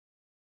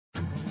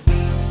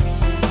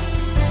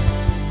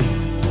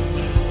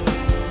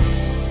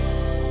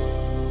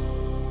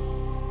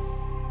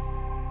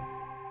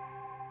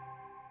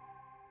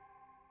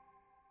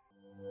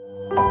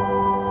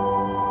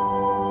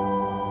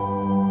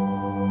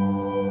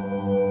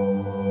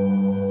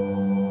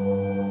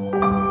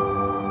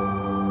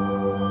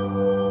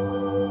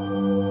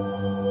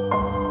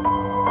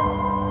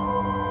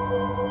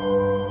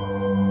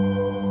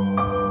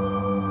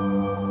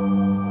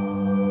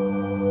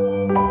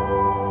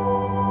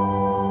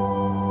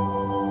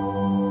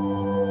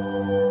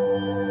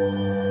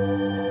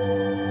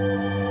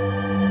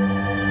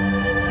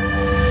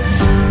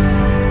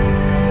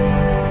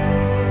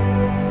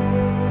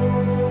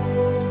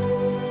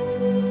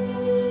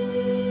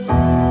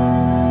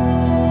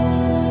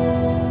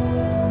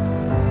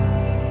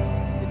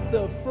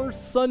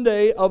first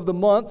Sunday of the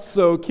month,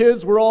 so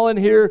kids, we're all in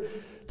here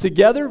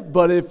together,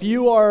 but if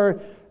you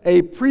are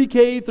a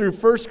pre-K through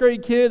first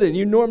grade kid and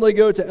you normally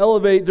go to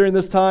Elevate during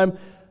this time,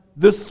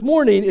 this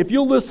morning, if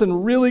you'll listen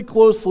really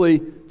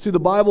closely to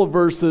the Bible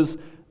verses,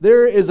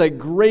 there is a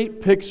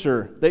great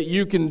picture that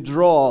you can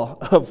draw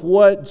of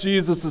what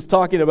Jesus is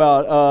talking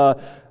about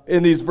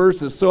in these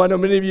verses. So I know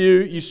many of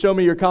you show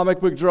me your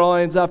comic book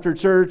drawings after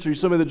church, or you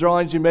show me the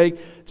drawings you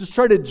make. Just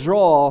try to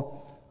draw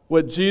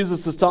what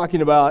Jesus is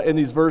talking about in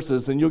these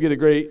verses, and you'll get a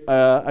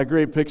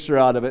great picture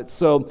out of it.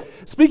 So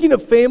speaking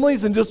of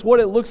families and just what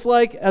it looks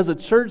like as a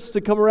church to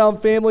come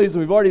around families,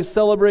 and we've already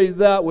celebrated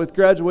that with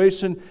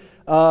graduation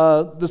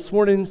this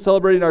morning,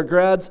 celebrating our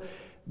grads.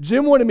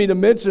 Jim wanted me to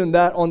mention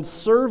that on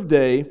Serve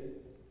Day,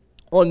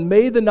 on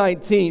May the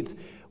 19th,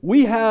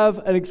 we have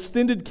an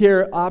extended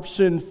care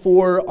option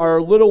for our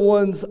little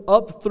ones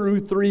up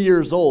through 3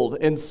 years old.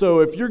 And so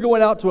if you're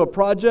going out to a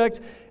project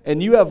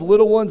and you have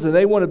little ones and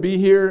they want to be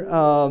here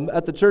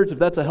at the church, if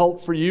that's a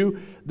help for you,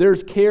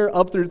 there's care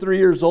up through 3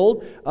 years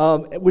old,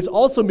 which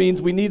also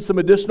means we need some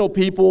additional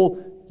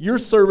people. Your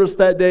service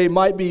that day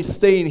might be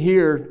staying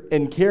here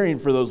and caring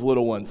for those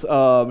little ones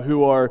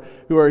who are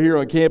here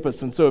on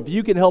campus. And so if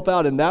you can help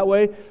out in that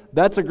way,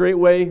 that's a great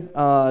way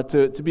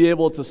to be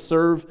able to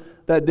serve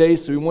that day.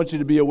 So we want you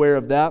to be aware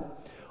of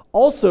that.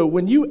 Also,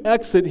 when you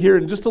exit here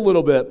in just a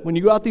little bit, when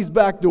you go out these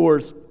back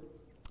doors,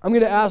 I'm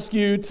going to ask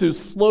you to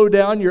slow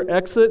down your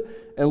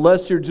exit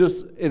unless you're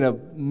just in a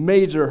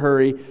major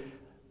hurry.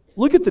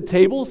 Look at the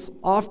tables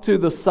off to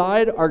the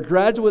side. Our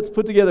graduates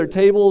put together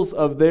tables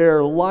of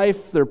their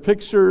life, their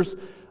pictures.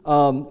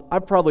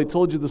 I've probably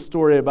told you the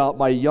story about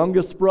my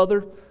youngest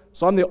brother.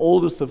 So I'm the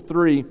oldest of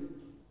three.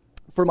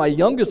 For my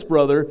youngest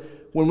brother,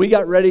 when we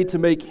got ready to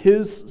make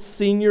his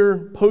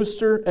senior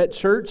poster at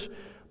church,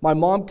 my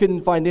mom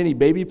couldn't find any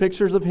baby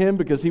pictures of him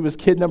because he was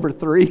kid number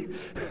 3.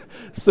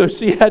 So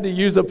she had to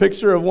use a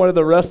picture of one of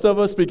the rest of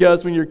us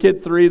because when you're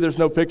kid 3, there's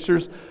no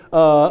pictures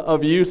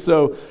of you.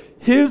 So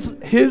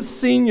his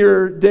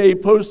senior day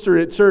poster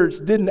at church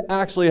didn't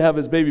actually have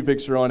his baby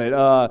picture on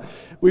it.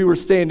 We were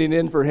standing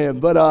in for him.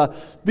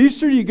 But be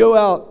sure you go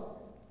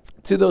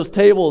out to those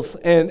tables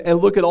and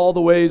look at all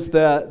the ways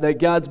that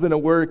God's been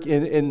at work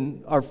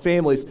in our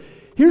families.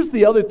 Here's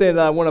the other thing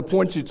that I want to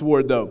point you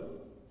toward, though.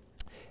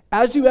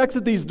 As you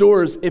exit these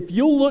doors, if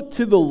you'll look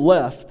to the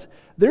left,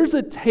 there's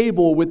a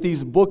table with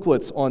these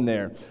booklets on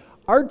there.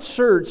 Our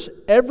church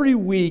every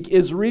week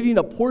is reading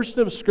a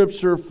portion of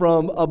Scripture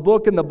from a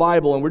book in the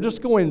Bible, and we're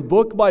just going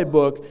book by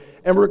book,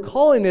 and we're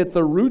calling it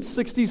the Route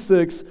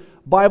 66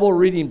 Bible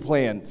Reading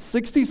Plan.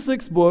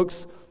 66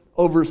 books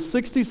over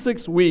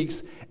 66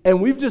 weeks,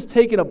 and we've just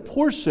taken a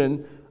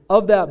portion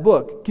of that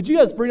book. Could you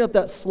guys bring up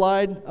that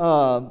slide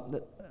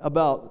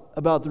about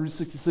the Route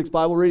 66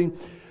 Bible reading?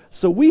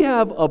 So we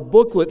have a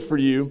booklet for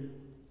you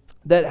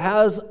that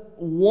has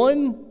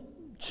one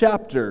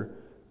chapter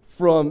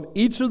from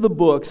each of the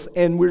books,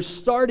 and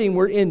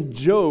we're in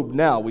Job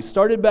now. We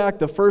started back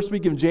the first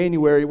week of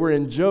January. We're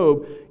in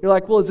Job. You're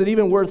like, well, is it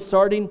even worth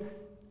starting?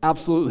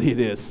 Absolutely it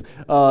is.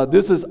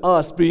 This is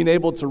us being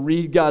able to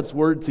read God's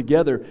Word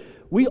together.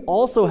 We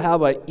also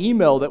have an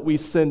email that we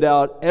send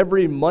out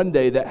every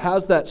Monday that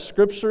has that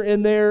scripture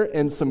in there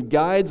and some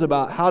guides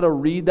about how to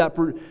read that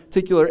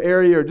particular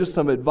area or just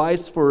some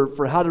advice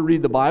for how to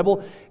read the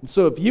Bible. And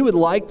so if you would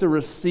like to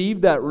receive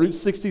that Route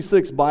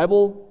 66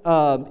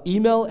 Bible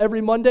email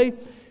every Monday,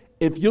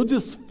 if you'll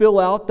just fill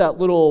out that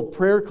little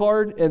prayer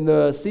card in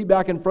the seat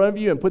back in front of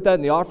you and put that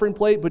in the offering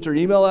plate, put your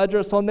email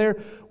address on there,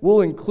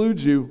 we'll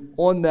include you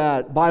on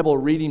that Bible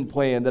reading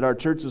plan that our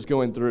church is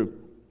going through.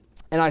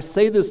 And I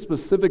say this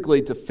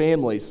specifically to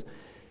families.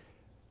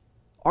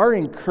 Our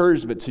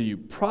encouragement to you,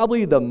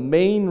 probably the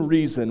main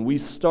reason we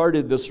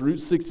started this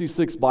Route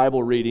 66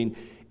 Bible reading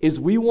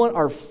is we want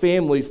our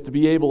families to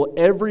be able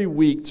every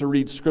week to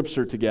read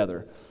Scripture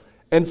together.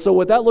 And so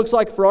what that looks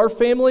like for our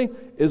family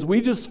is we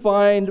just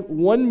find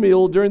one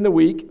meal during the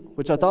week,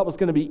 which I thought was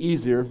going to be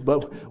easier,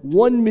 but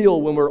one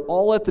meal when we're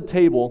all at the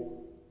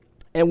table,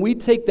 and we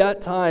take that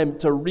time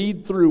to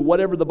read through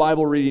whatever the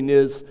Bible reading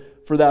is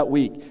for that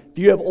week. If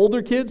you have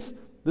older kids,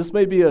 this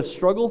may be a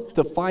struggle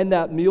to find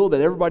that meal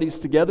that everybody's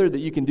together that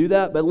you can do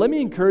that, but let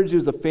me encourage you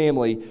as a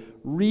family,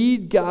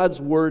 read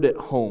God's Word at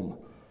home.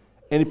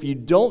 And if you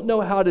don't know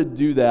how to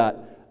do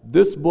that,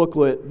 this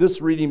booklet,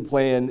 this reading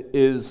plan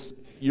is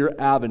your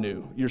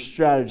avenue, your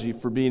strategy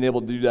for being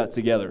able to do that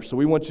together. So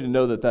we want you to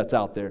know that that's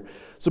out there.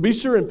 So be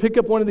sure and pick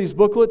up one of these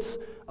booklets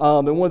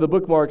and one of the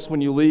bookmarks when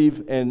you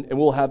leave, and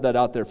we'll have that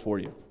out there for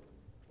you.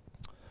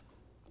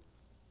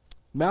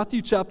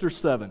 Matthew chapter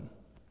 7.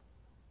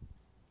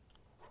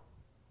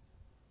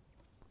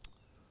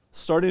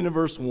 Starting in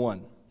verse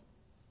 1.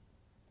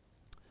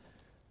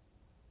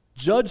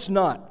 Judge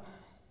not,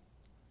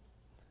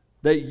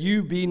 that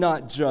you be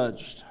not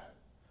judged.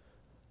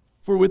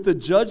 For with the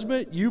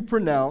judgment you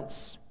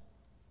pronounce,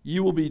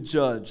 you will be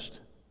judged.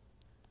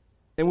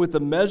 And with the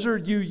measure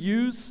you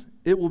use,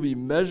 it will be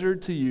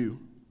measured to you.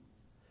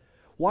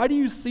 Why do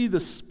you see the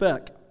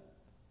speck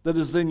that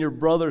is in your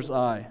brother's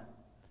eye,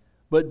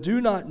 but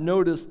do not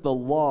notice the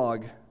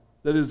log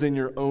that is in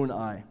your own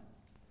eye?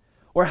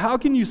 Or how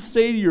can you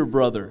say to your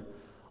brother,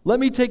 let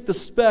me take the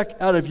speck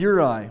out of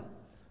your eye,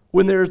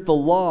 when there is the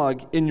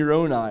log in your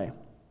own eye?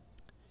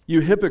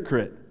 You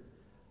hypocrite,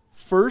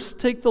 first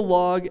take the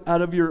log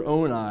out of your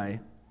own eye,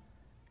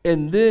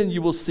 and then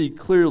you will see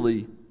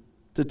clearly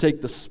to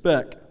take the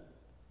speck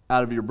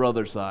out of your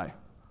brother's eye.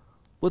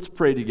 Let's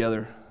pray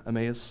together,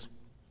 Emmaus.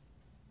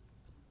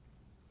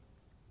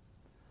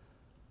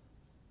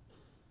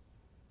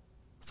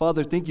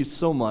 Father, thank you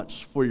so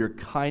much for your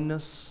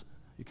kindness,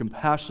 your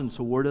compassion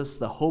toward us,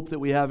 the hope that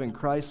we have in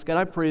Christ. God,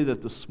 I pray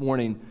that this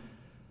morning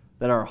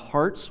that our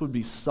hearts would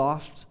be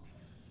soft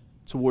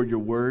toward your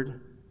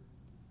word.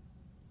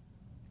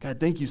 God,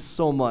 thank you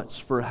so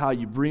much for how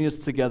you bring us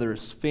together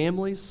as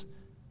families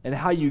and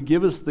how you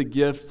give us the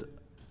gift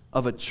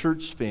of a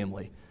church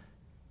family.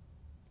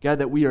 God,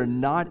 that we are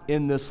not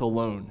in this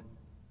alone,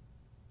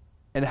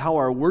 and how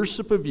our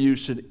worship of you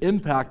should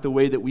impact the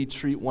way that we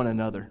treat one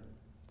another.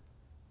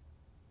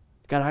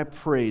 God, I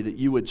pray that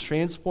you would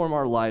transform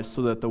our lives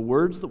so that the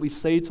words that we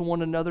say to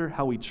one another,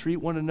 how we treat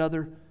one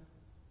another,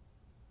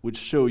 would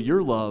show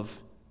your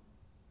love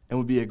and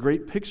would be a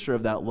great picture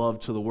of that love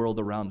to the world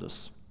around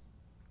us.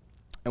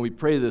 And we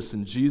pray this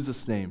in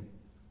Jesus' name.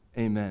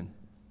 Amen.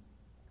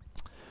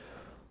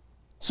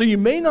 So you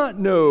may not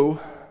know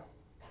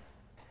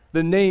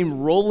the name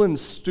Roland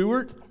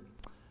Stewart,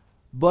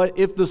 but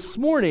if this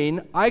morning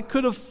I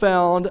could have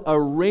found a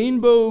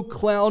rainbow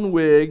clown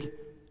wig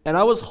and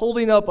I was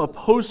holding up a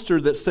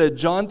poster that said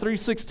John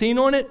 3:16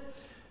 on it,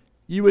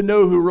 you would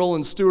know who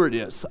Roland Stewart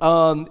is.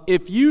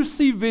 If you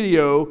see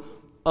video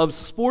of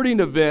sporting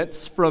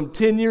events from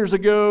 10 years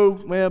ago,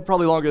 well,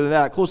 probably longer than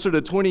that, closer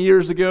to 20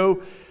 years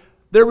ago,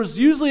 there was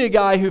usually a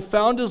guy who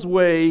found his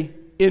way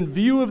in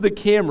view of the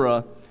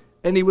camera,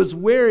 and he was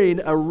wearing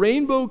a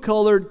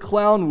rainbow-colored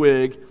clown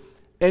wig,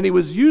 and he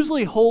was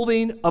usually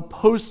holding a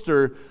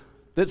poster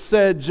that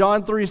said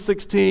John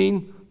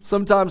 3:16.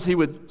 Sometimes he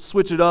would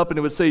switch it up and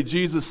it would say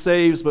Jesus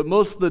saves, but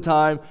most of the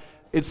time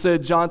it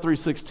said John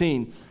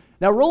 3:16.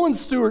 Now, Roland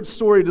Stewart's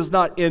story does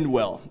not end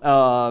well.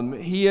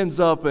 He ends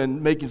up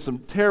making some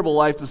terrible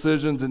life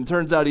decisions, and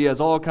turns out he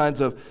has all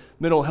kinds of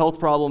mental health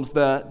problems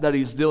that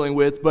he's dealing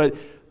with. But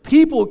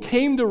people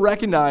came to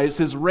recognize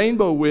his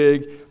rainbow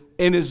wig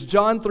and his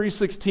John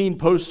 3:16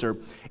 poster.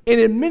 And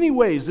in many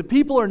ways, if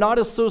people are not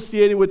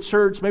associated with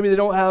church, maybe they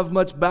don't have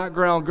much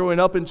background growing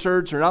up in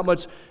church or not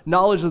much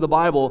knowledge of the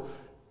Bible,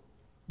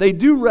 they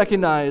do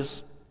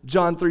recognize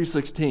John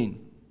 3:16.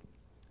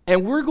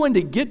 And we're going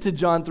to get to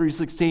John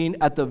 3:16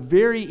 at the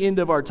very end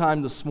of our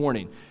time this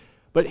morning.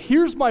 But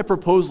here's my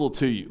proposal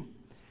to you.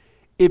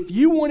 If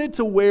you wanted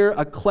to wear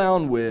a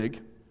clown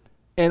wig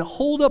and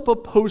hold up a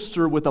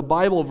poster with a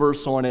Bible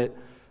verse on it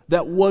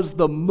that was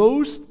the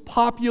most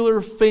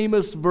popular,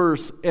 famous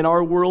verse in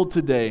our world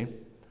today,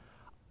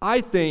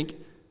 I think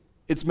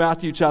it's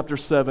Matthew chapter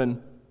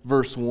 7,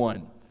 verse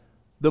 1.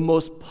 The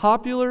most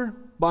popular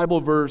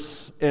Bible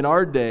verse in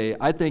our day,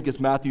 I think, is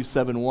Matthew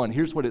 7:1.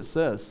 Here's what it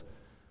says.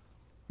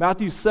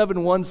 Matthew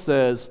 7:1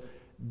 says,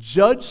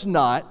 "Judge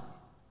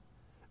not,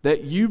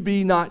 that you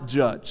be not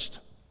judged."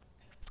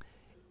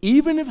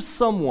 Even if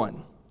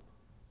someone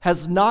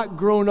has not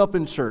grown up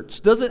in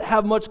church, doesn't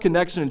have much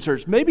connection in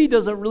church, maybe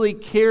doesn't really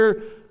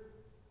care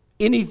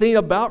anything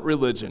about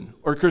religion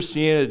or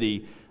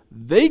Christianity,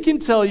 they can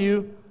tell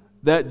you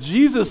that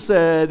Jesus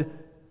said,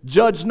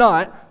 "Judge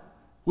not,"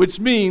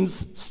 which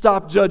means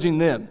stop judging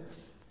them.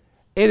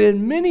 And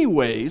in many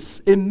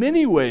ways,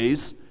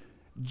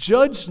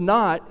 judge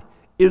not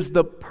is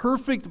the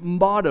perfect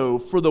motto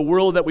for the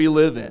world that we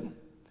live in.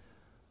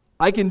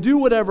 I can do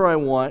whatever I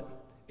want.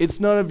 It's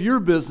none of your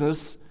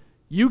business.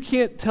 You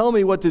can't tell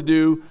me what to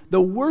do.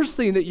 The worst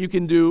thing that you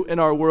can do in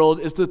our world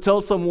is to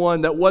tell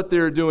someone that what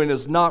they're doing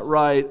is not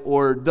right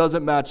or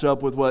doesn't match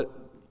up with what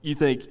you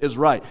think is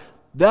right.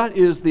 That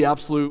is the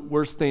absolute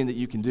worst thing that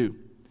you can do.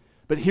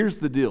 But here's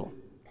the deal.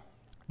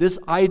 This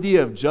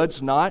idea of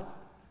judge not,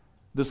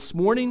 this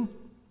morning,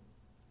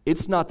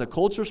 it's not the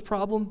culture's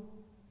problem.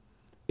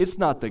 It's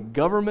not the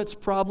government's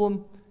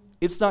problem.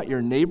 It's not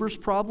your neighbor's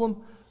problem.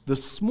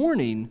 This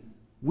morning,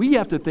 we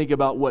have to think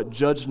about what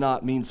judge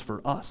not means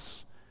for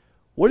us.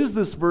 What does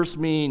this verse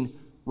mean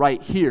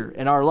right here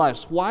in our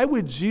lives? Why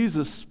would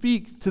Jesus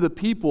speak to the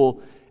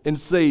people and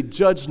say,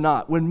 judge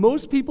not? When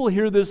most people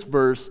hear this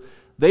verse,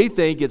 they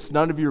think it's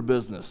none of your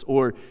business,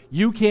 or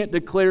you can't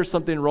declare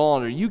something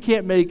wrong, or you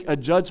can't make a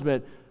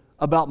judgment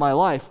about my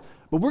life.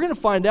 But we're going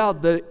to find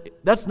out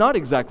that that's not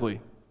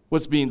exactly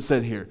what's being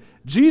said here.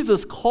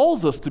 Jesus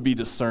calls us to be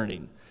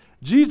discerning.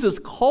 Jesus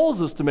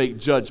calls us to make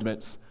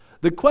judgments.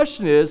 The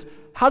question is,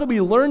 how do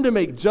we learn to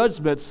make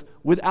judgments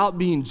without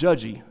being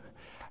judgy?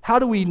 How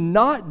do we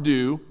not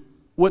do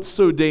what's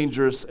so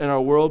dangerous in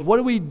our world? What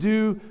do we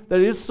do that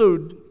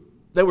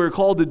we're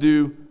called to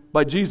do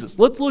by Jesus?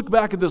 Let's look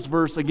back at this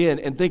verse again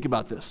and think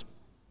about this.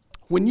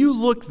 When you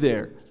look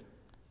there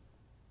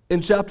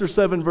in chapter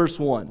 7, verse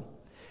 1,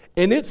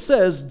 and it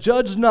says,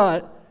 judge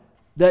not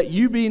that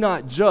you be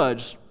not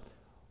judged,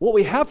 what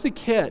we have to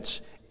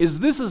catch is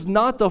this is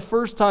not the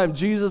first time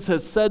Jesus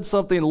has said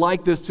something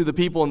like this to the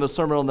people in the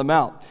Sermon on the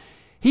Mount.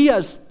 He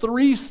has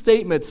 3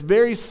 statements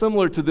very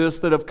similar to this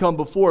that have come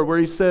before, where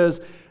he says,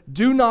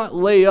 do not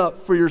lay up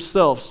for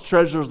yourselves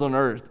treasures on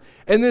earth.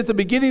 And then at the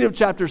beginning of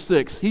chapter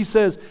 6, he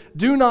says,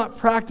 do not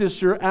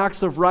practice your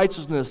acts of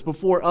righteousness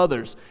before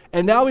others.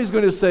 And now he's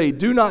going to say,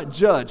 do not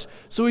judge.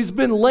 So he's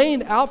been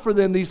laying out for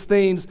them these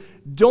things.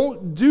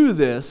 Don't do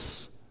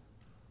this.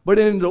 But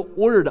in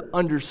order to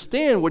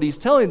understand what he's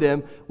telling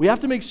them, we have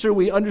to make sure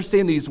we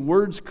understand these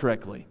words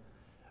correctly.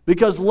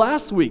 Because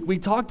last week we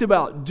talked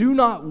about do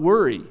not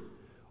worry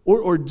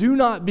or do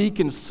not be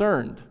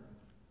concerned.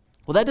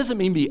 Well, that doesn't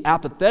mean be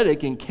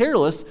apathetic and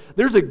careless.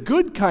 There's a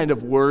good kind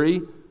of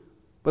worry,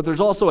 but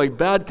there's also a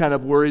bad kind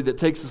of worry that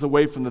takes us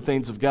away from the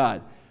things of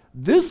God.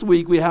 This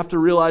week we have to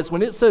realize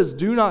when it says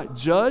do not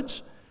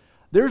judge,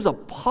 there's a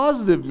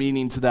positive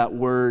meaning to that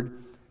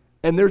word,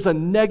 and there's a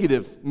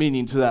negative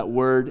meaning to that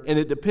word, and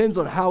it depends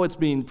on how it's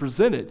being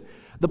presented.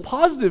 The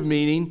positive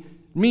meaning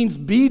means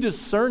be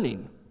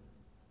discerning.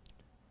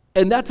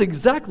 And that's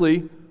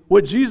exactly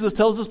what Jesus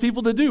tells us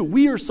people to do.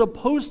 We are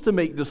supposed to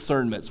make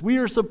discernments. We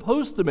are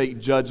supposed to make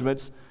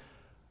judgments.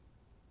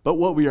 But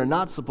what we are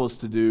not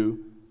supposed to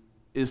do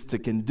is to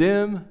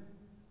condemn,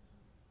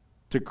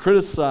 to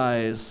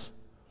criticize,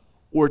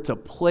 or to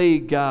play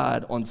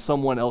God on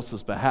someone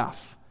else's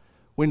behalf.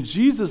 When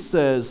Jesus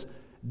says,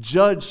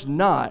 judge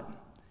not,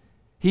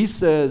 he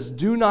says,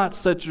 do not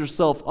set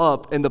yourself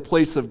up in the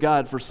place of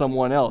God for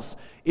someone else.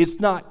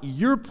 It's not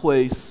your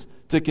place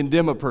to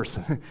condemn a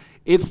person.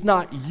 It's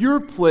not your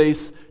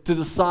place to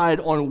decide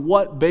on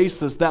what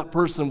basis that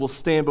person will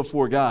stand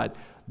before God.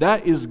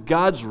 That is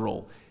God's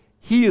role.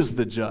 He is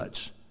the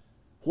judge.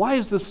 Why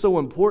is this so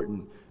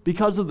important?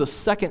 Because of the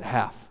second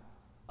half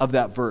of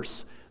that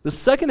verse. The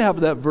second half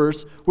of that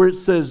verse where it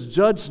says,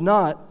 judge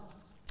not,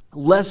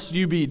 lest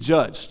you be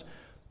judged.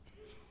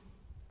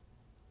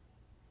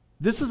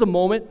 This is a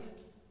moment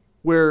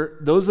where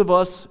those of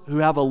us who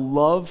have a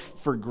love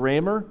for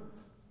grammar,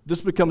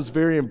 this becomes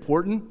very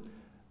important.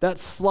 That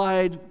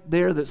slide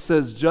there that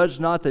says, judge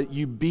not, that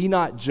you be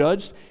not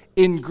judged.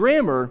 In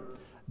grammar,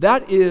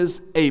 that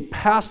is a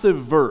passive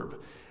verb,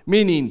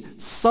 meaning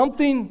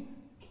something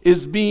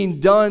is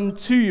being done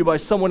to you by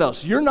someone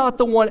else. You're not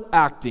the one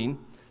acting.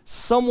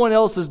 Someone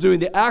else is doing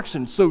the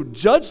action. So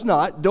judge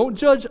not, don't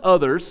judge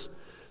others,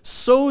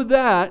 so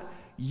that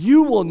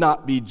you will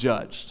not be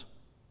judged.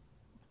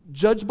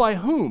 Judged by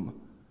whom?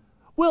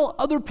 Well,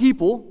 other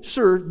people,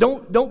 sure,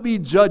 don't be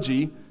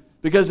judgy,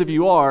 because if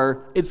you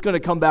are, it's going to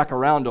come back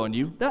around on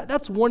you.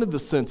 That's one of the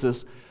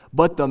senses.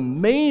 But the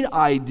main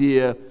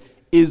idea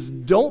is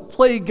don't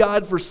play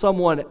God for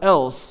someone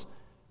else,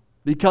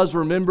 because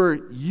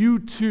remember, you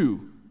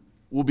too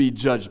will be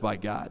judged by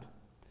God.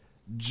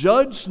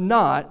 Judge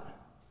not,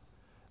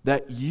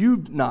 that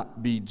you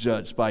not be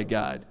judged by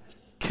God.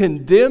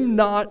 Condemn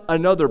not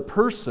another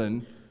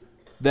person,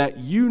 that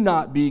you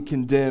not be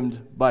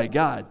condemned by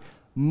God.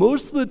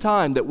 Most of the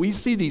time that we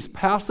see these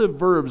passive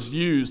verbs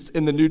used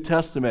in the New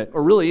Testament,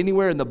 or really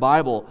anywhere in the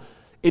Bible,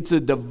 it's a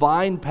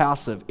divine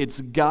passive.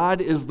 It's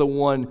God is the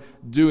one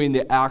doing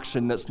the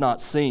action that's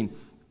not seen.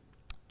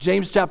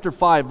 James chapter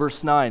 5,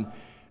 verse 9,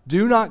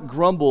 do not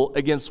grumble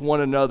against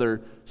one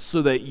another,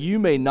 so that you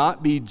may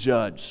not be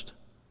judged.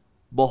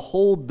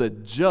 Behold, the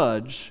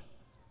judge,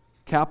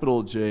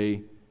 capital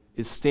J,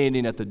 is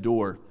standing at the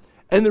door.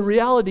 And the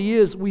reality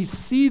is, we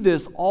see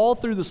this all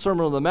through the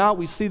Sermon on the Mount.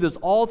 We see this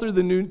all through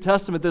the New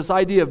Testament, this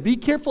idea of be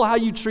careful how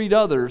you treat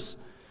others,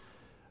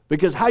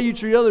 because how you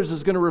treat others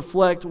is going to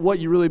reflect what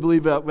you really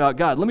believe about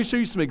God. Let me show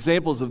you some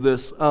examples of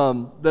this that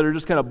are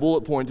just kind of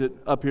bullet pointed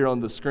up here on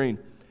the screen.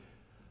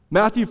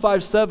 Matthew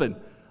 5:7,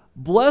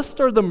 blessed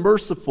are the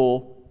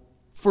merciful,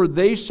 for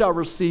they shall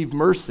receive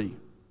mercy.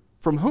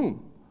 From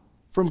whom?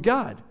 From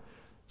God.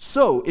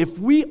 So if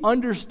we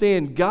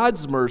understand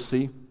God's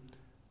mercy,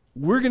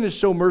 we're going to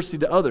show mercy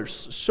to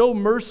others. Show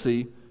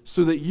mercy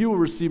so that you will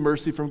receive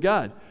mercy from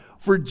God.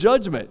 For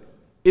judgment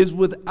is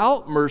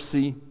without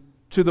mercy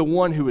to the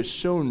one who has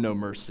shown no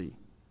mercy.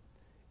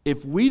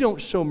 If we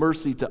don't show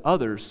mercy to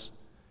others,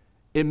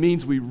 it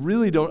means we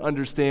really don't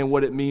understand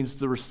what it means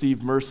to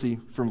receive mercy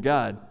from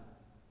God.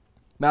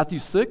 Matthew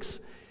 6,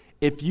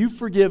 if you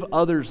forgive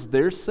others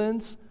their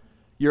sins,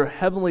 your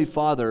heavenly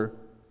Father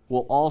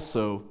will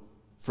also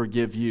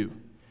forgive you.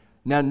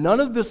 Now, none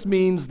of this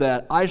means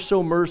that I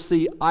show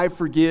mercy, I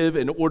forgive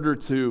in order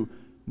to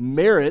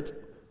merit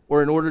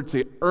or in order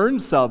to earn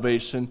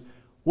salvation.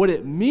 What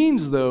it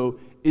means, though,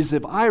 is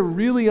if I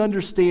really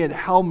understand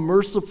how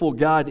merciful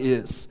God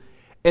is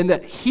and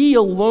that He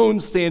alone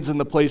stands in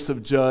the place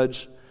of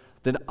judge,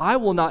 then I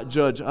will not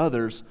judge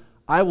others.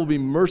 I will be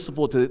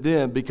merciful to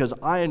them because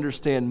I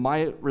understand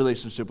my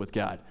relationship with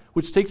God.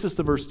 Which takes us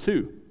to verse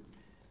 2.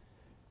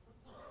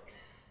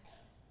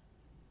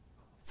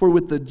 For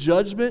with the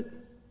judgment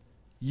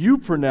you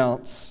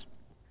pronounce,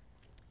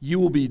 you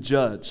will be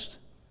judged.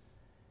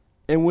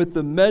 And with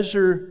the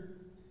measure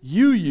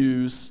you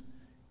use,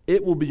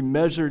 it will be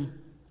measured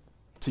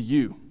to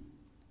you.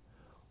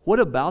 What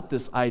about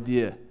this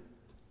idea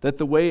that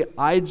the way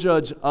I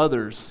judge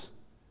others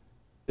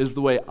is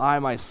the way I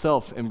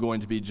myself am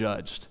going to be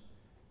judged,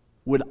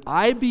 would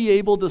I be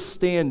able to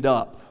stand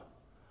up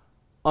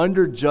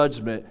under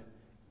judgment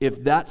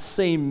if that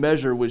same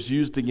measure was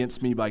used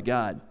against me by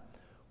God?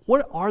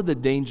 What are the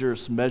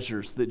dangerous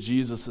measures that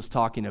Jesus is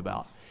talking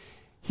about?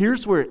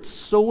 Here's where it's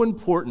so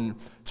important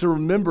to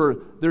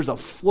remember there's a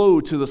flow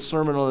to the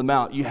Sermon on the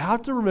Mount. You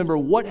have to remember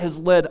what has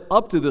led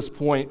up to this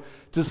point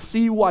to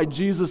see why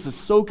Jesus is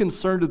so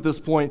concerned at this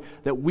point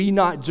that we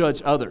not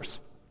judge others.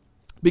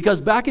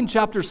 Because back in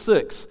chapter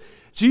 6,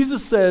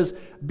 Jesus says,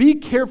 be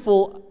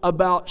careful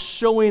about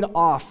showing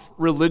off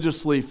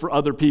religiously for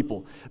other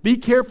people. Be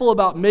careful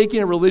about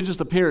making a religious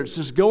appearance,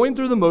 just going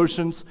through the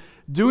motions,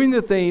 doing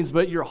the things,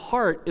 but your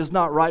heart is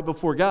not right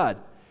before God.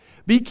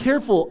 Be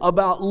careful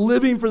about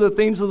living for the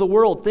things of the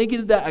world,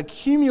 thinking that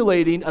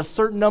accumulating a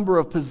certain number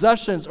of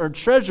possessions or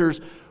treasures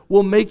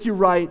will make you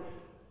right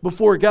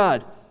before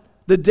God.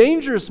 The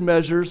dangerous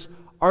measures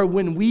are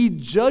when we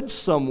judge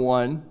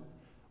someone,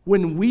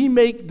 when we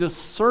make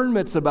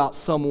discernments about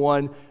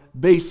someone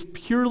based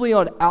purely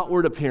on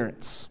outward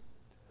appearance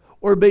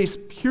or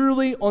based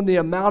purely on the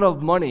amount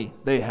of money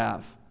they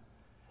have.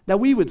 Now,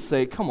 we would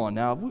say, come on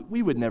now,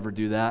 we would never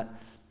do that.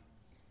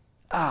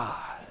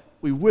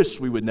 We wish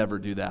we would never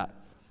do that.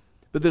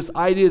 But this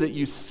idea that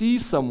you see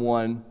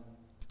someone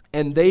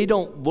and they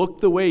don't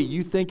look the way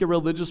you think a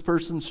religious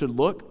person should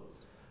look,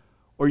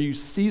 or you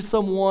see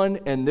someone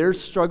and they're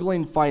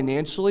struggling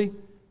financially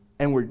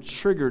and we're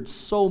triggered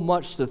so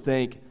much to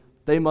think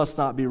they must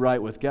not be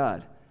right with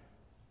God.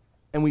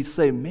 And we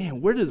say, man,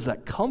 where does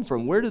that come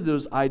from? Where did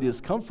those ideas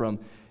come from?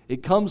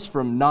 It comes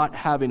from not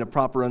having a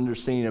proper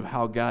understanding of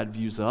how God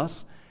views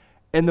us.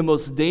 And the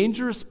most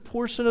dangerous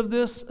portion of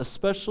this,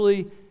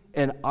 especially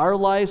in our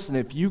lives, and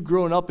if you've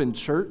grown up in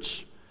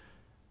church,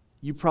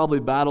 you probably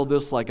battle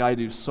this like I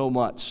do so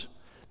much.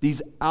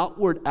 These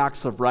outward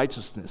acts of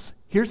righteousness.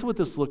 Here's what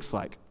this looks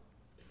like.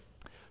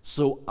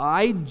 So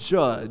I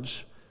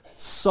judge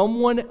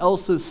someone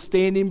else's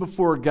standing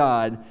before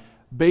God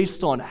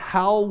based on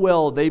how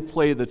well they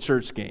play the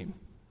church game.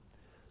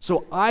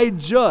 So I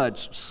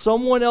judge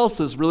someone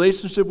else's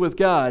relationship with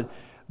God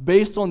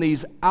based on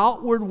these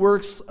outward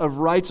works of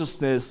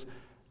righteousness,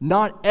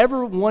 not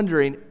ever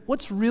wondering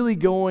what's really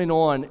going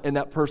on in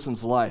that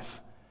person's life.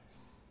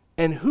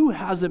 And who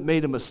hasn't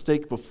made a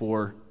mistake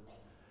before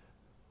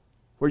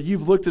where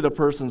you've looked at a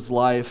person's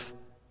life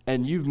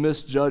and you've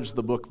misjudged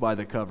the book by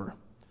the cover?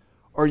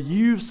 Or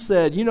you've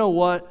said, you know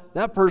what,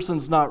 that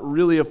person's not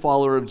really a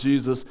follower of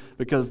Jesus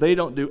because they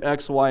don't do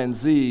X, Y, and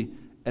Z,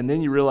 and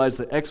then you realize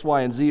that X,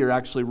 Y, and Z are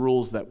actually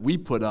rules that we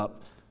put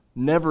up,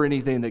 never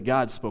anything that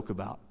God spoke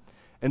about.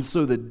 And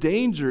so the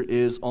danger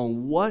is,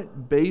 on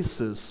what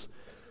basis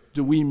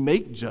do we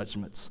make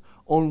judgments?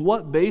 On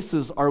what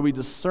basis are we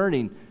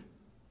discerning?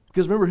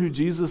 Because remember who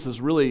Jesus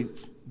is really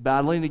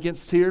battling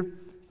against here?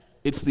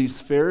 It's these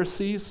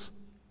Pharisees,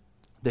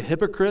 the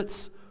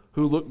hypocrites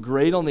who look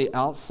great on the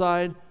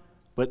outside,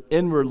 but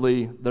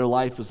inwardly their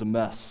life is a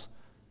mess.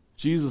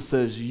 Jesus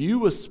says,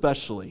 you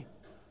especially,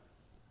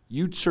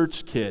 you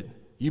church kid,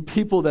 you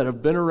people that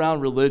have been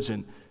around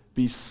religion,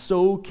 be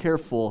so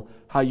careful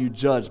how you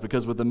judge,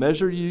 because with the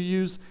measure you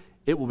use,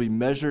 it will be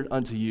measured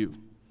unto you.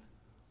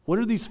 What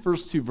are these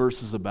first two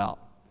verses about?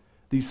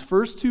 These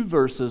first two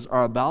verses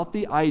are about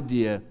the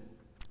idea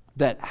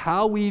that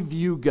how we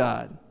view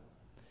God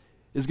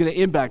is going to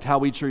impact how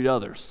we treat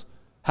others.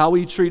 How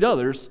we treat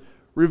others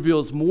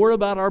reveals more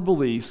about our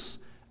beliefs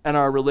and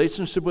our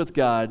relationship with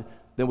God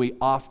than we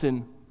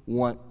often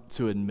want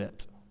to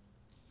admit.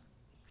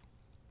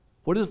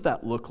 What does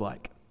that look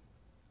like?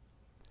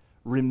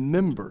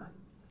 Remember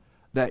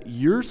that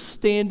your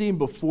standing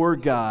before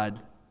God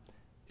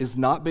is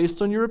not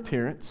based on your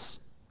appearance.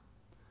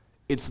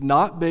 It's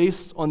not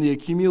based on the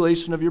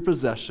accumulation of your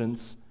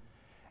possessions.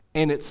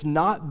 And it's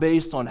not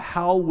based on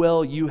how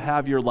well you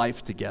have your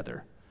life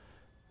together.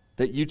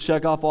 That you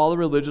check off all the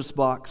religious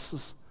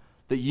boxes,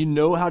 that you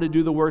know how to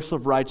do the works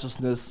of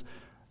righteousness,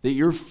 that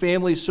your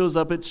family shows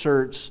up at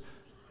church,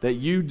 that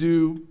you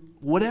do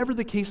whatever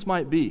the case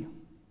might be.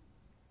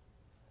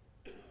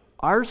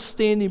 Our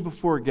standing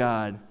before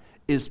God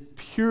is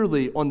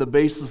purely on the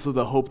basis of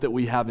the hope that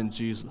we have in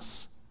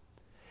Jesus.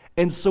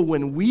 And so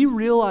when we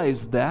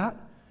realize that,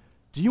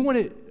 do you know what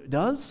it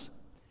does?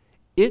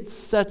 It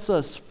sets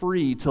us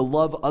free to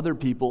love other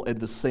people in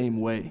the same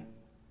way.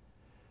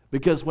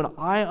 Because when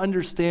I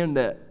understand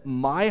that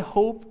my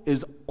hope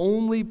is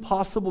only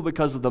possible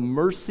because of the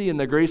mercy and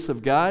the grace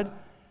of God,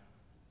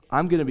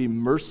 I'm going to be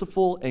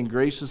merciful and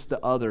gracious to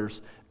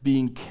others,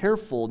 being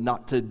careful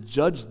not to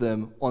judge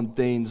them on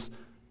things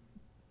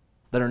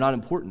that are not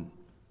important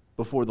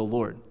before the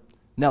Lord.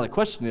 Now the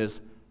question is,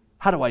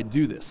 how do I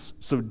do this?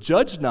 So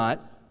judge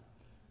not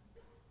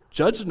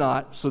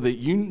so that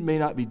you may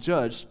not be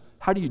judged.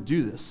 How do you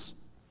do this?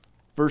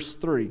 Verse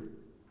 3.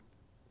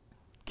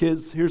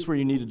 Kids, here's where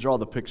you need to draw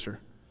the picture.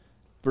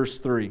 Verse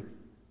 3.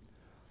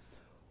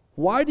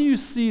 Why do you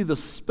see the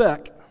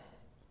speck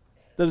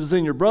that is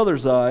in your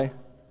brother's eye,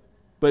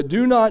 but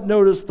do not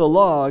notice the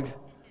log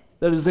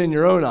that is in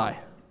your own eye?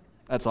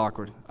 That's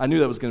awkward. I knew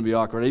that was going to be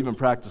awkward. I even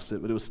practiced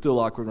it, but it was still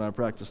awkward when I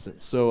practiced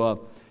it.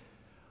 So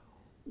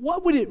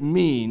what would it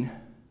mean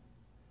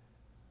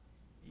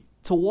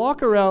to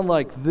walk around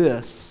like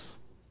this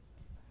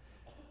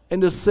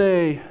and to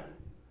say,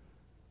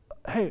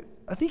 hey,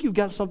 I think you've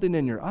got something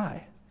in your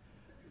eye?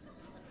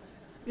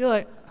 You're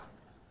like,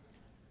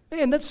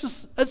 man, that's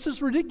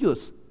just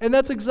ridiculous. And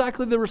that's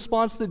exactly the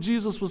response that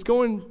Jesus was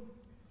going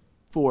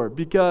for,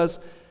 because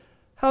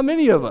how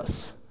many of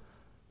us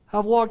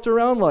have walked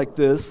around like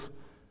this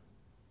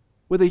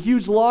with a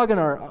huge log in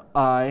our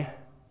eye,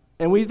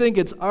 and we think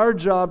it's our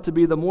job to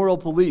be the moral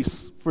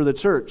police for the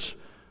church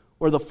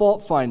or the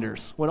fault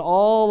finders, when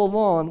all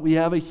along we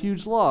have a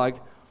huge log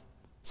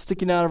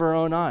sticking out of our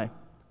own eye?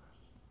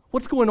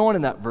 What's going on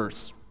in that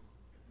verse?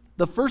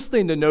 The first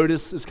thing to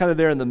notice is kind of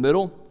there in the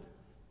middle.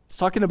 It's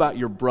talking about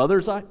your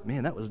brother's eye.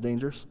 Man, that was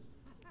dangerous.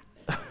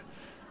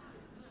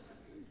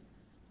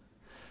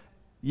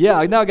 Yeah,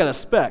 I now got a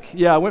speck.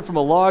 Yeah, I went from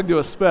a log to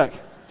a speck.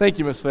 Thank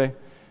you, Miss Faye.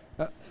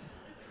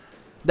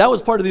 That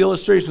was part of the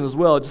illustration as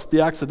well, just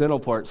the accidental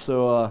part.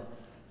 So,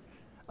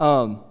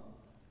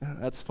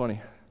 that's funny.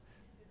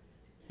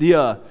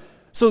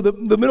 So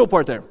the middle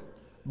part there,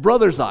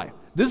 brother's eye.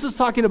 This is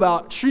talking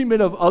about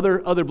treatment of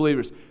other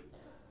believers.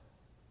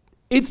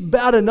 It's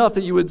bad enough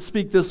that you would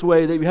speak this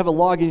way, that you have a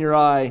log in your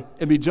eye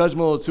and be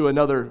judgmental to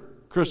another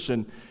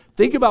Christian.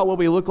 Think about what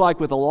we look like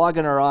with a log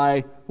in our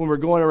eye when we're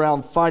going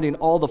around finding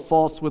all the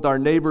faults with our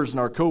neighbors and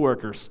our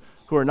coworkers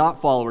who are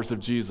not followers of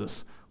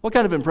Jesus. What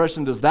kind of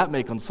impression does that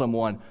make on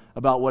someone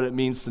about what it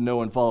means to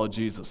know and follow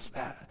Jesus?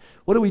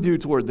 What do we do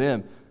toward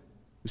them?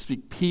 We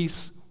speak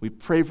peace, we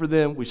pray for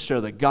them, we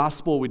share the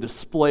gospel, we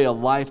display a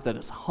life that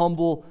is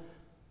humble,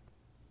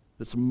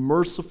 that's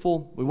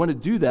merciful. We want to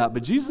do that,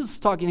 but Jesus is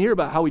talking here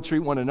about how we treat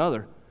one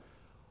another.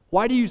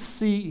 Why do you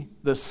see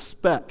the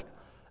speck?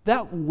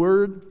 That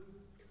word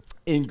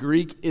in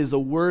Greek is a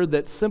word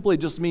that simply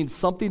just means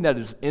something that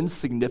is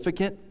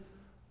insignificant.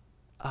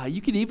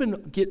 You could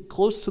even get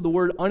close to the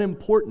word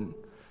unimportant.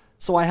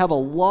 So I have a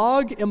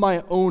log in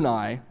my own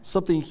eye,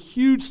 something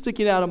huge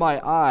sticking out of my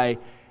eye,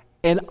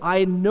 and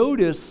I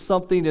notice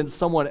something in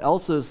someone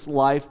else's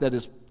life that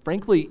is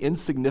frankly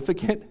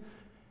insignificant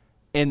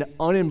and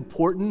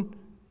unimportant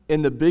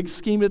in the big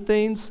scheme of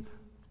things,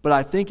 but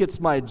I think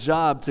it's my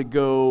job to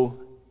go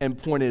and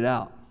point it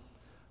out.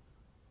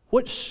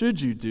 What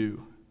should you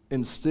do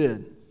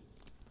instead?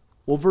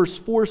 Well, verse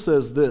 4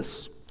 says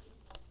this.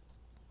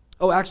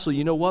 Oh, actually,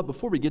 you know what?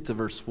 Before we get to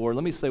verse 4,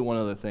 let me say one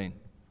other thing.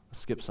 Let's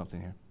skip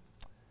something here.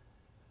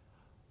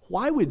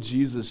 Why would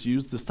Jesus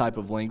use this type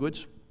of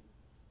language?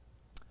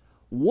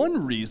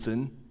 One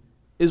reason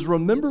is,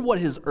 remember what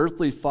his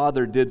earthly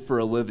father did for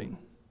a living.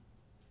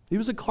 He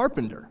was a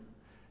carpenter.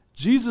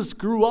 Jesus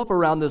grew up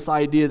around this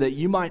idea that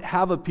you might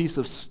have a piece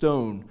of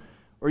stone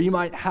or you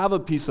might have a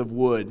piece of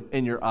wood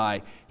in your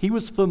eye. He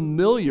was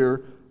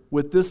familiar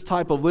with this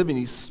type of living.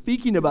 He's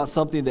speaking about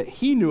something that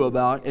he knew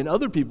about and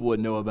other people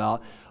would know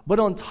about. But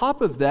on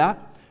top of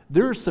that,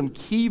 there are some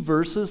key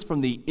verses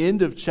from the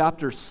end of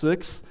chapter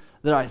 6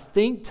 that I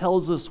think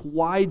tells us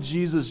why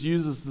Jesus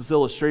uses this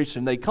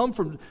illustration. They come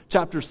from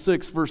chapter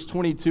 6, verse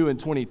 22 and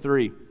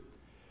 23. A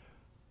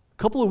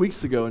couple of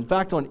weeks ago, in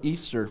fact on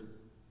Easter,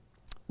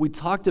 we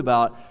talked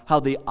about how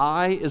the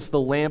eye is the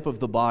lamp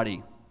of the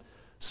body.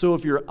 So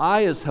if your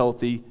eye is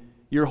healthy,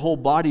 your whole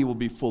body will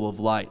be full of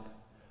light.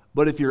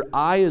 But if your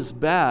eye is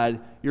bad,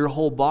 your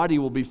whole body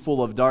will be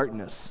full of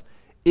darkness.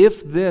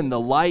 If then the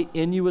light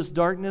in you is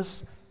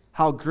darkness,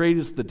 how great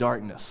is the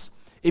darkness?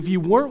 If you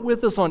weren't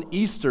with us on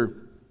Easter,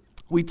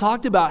 we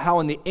talked about how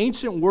in the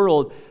ancient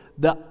world,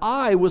 the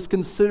eye was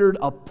considered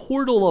a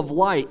portal of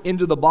light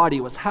into the body.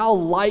 It was how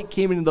light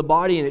came into the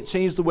body and it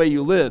changed the way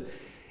you live.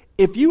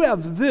 If you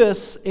have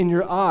this in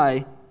your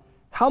eye,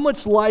 how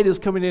much light is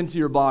coming into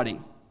your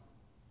body?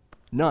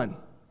 None.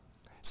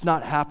 It's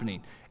not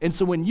happening. And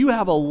so when you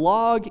have a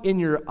log in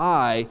your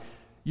eye,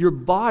 your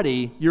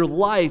body, your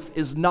life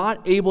is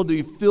not able to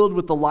be filled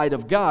with the light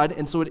of God,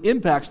 and so it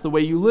impacts the way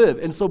you live.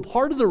 And so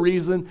part of the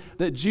reason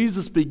that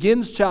Jesus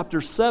begins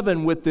chapter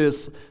 7 with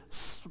this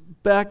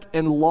speck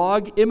and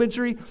log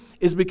imagery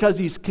is because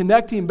he's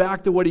connecting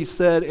back to what he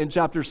said in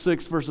chapter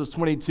 6, verses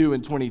 22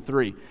 and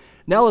 23.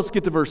 Now let's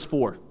get to verse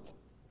 4.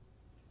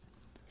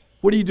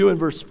 What do you do in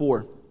verse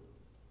 4?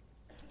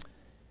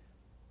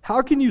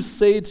 How can you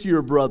say to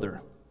your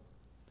brother,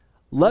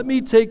 "Let me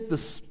take the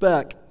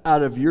speck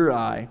out of your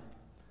eye,"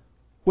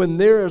 when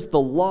there is the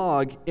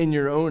log in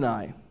your own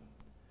eye?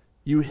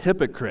 You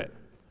hypocrite.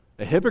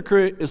 A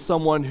hypocrite is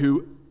someone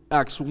who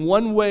acts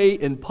one way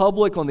in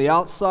public on the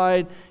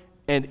outside,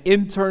 and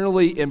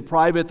internally in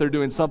private they're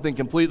doing something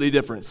completely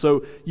different.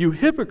 So you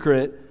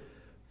hypocrite,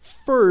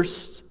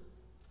 first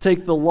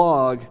take the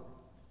log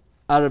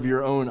out of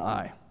your own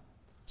eye.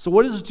 So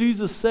what does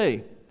Jesus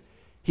say?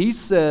 He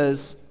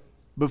says,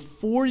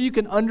 before you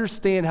can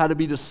understand how to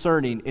be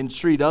discerning and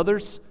treat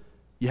others,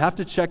 you have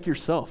to check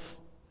yourself.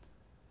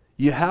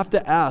 You have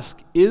to ask,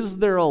 is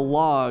there a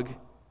log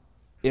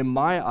in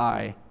my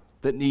eye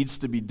that needs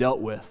to be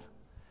dealt with?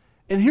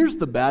 And here's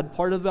the bad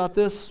part about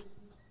this.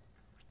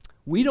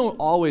 we don't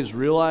always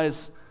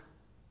realize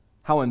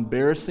how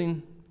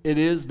embarrassing it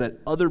is that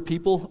other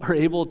people are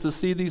able to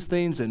see these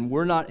things and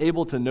we're not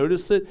able to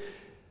notice it.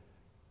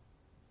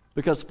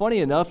 Because funny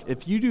enough,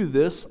 if you do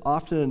this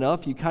often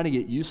enough, you kind of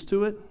get used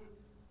to it.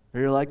 Or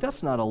you're like,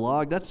 that's not a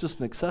log, that's just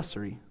an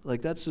accessory.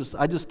 Like I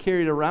just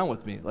carry it around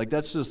with me. Like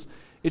it's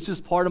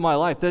just part of my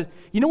life.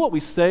 You know what we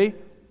say?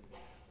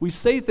 We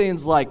say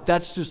things like,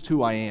 that's just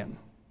who I am.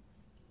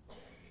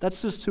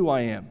 That's just who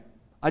I am.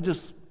 I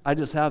just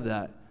have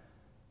that.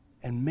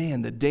 And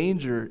man, the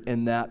danger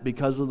in that,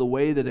 because of the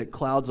way that it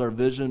clouds our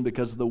vision,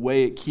 because of the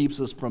way it keeps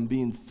us from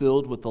being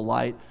filled with the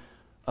light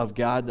of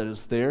God that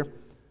is there.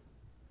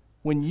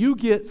 When you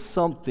get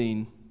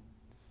something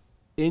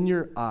in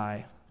your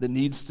eye that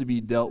needs to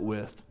be dealt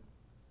with,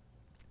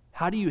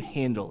 how do you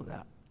handle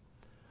that?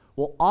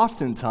 Well,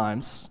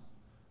 oftentimes,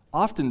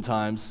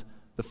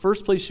 the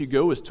first place you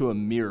go is to a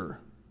mirror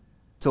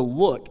to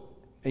look,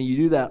 and you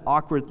do that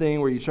awkward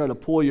thing where you try to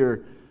pull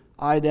your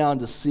eye down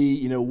to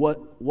see,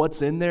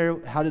 what's in there.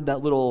 How did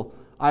that little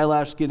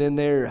eyelash get in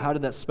there? How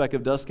did that speck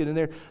of dust get in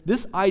there?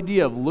 This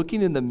idea of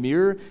looking in the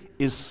mirror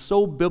is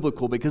so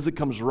biblical because it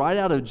comes right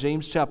out of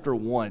James chapter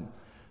 1.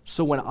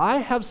 So when I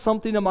have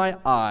something in my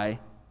eye,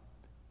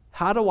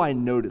 how do I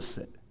notice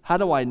it? How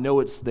do I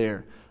know it's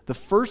there? The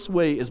first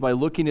way is by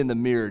looking in the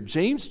mirror.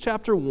 James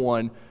chapter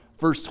 1,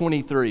 verse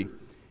 23.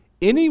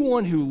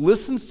 Anyone who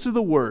listens to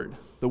the word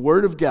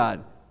of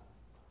God,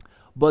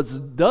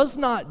 but does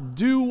not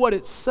do what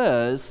it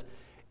says,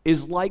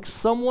 is like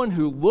someone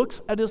who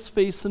looks at his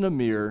face in a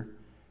mirror,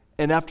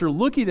 and after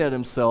looking at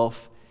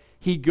himself,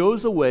 he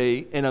goes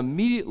away and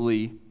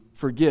immediately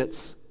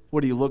forgets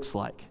what he looks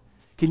like.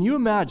 Can you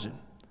imagine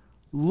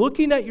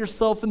looking at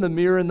yourself in the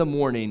mirror in the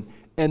morning,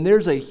 and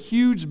there's a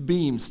huge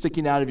beam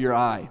sticking out of your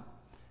eye,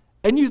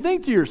 and you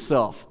think to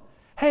yourself,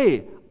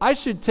 hey, I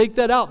should take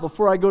that out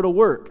before I go to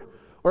work,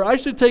 or I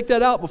should take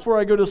that out before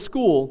I go to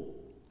school,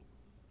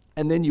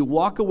 and then you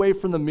walk away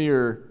from the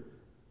mirror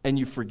and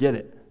you forget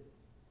it.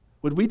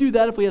 Would we do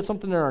that if we had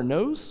something in our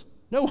nose?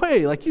 No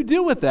way. Like, you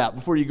deal with that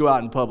before you go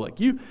out in public.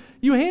 You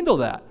handle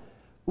that.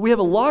 We have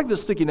a log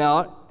that's sticking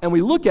out, and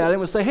we look at it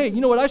and we say, hey,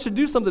 you know what, I should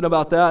do something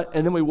about that,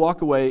 and then we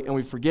walk away and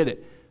we forget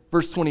it.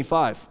 Verse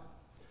 25.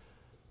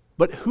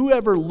 But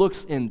whoever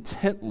looks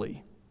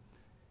intently,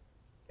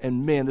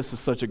 and man, this is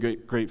such a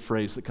great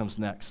phrase that comes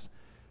next.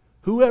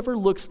 Whoever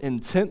looks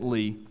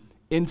intently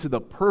into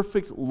the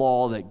perfect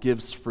law that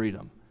gives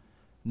freedom.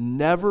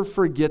 Never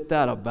forget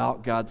that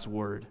about God's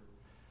word.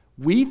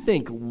 We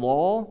think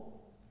law,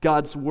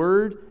 God's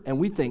word, and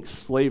we think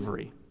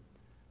slavery.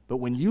 But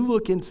when you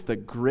look into the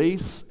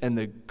grace and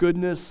the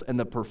goodness and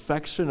the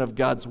perfection of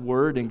God's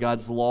word and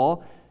God's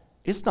law,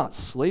 it's not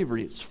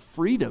slavery, it's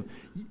freedom.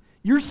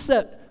 You're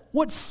set.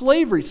 What's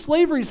slavery?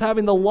 Slavery is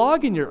having the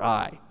log in your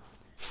eye.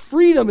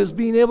 Freedom is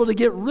being able to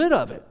get rid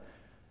of it.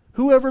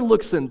 Whoever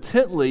looks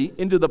intently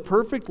into the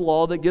perfect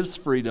law that gives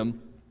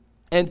freedom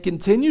and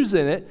continues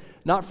in it,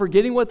 not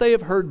forgetting what they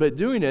have heard but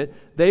doing it,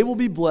 they will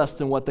be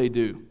blessed in what they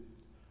do.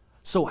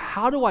 So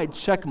how do I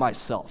check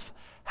myself?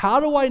 How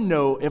do I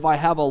know if I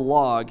have a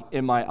log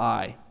in my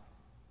eye?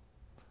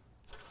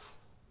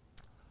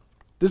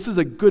 This is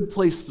a good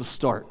place to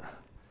start.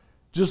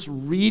 Just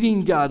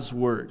reading God's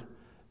word.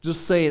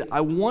 Just saying,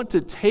 I want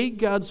to take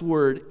God's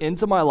word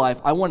into my life.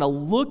 I want to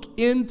look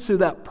into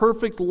that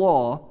perfect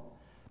law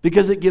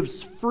because it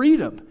gives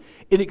freedom.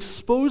 It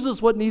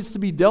exposes what needs to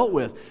be dealt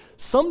with.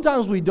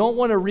 Sometimes we don't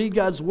want to read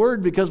God's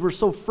word because we're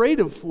so afraid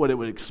of what it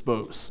would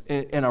expose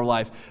in our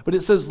life. But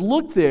it says,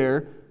 look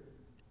there,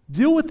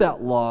 deal with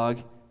that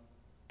log,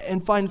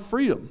 and find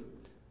freedom.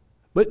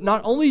 But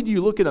not only do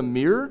you look in a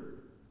mirror,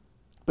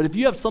 but if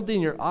you have something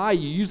in your eye,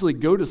 you usually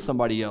go to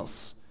somebody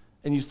else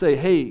and you say,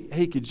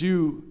 hey, could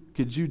you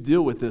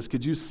deal with this?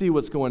 Could you see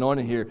what's going on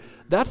in here?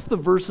 That's the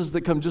verses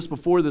that come just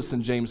before this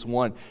in James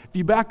 1. If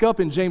you back up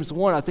in James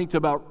 1, I think to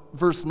about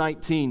verse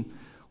 19.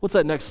 What's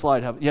that next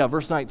slide have? Yeah,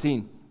 verse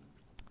 19.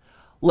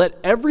 Let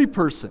every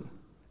person,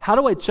 how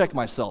do I check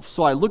myself?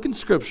 So I look in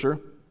Scripture,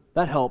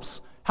 that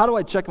helps. How do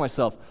I check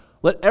myself?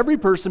 Let every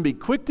person be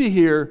quick to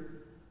hear,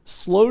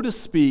 slow to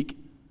speak,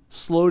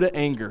 slow to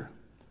anger.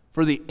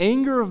 For the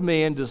anger of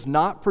man does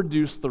not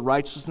produce the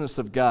righteousness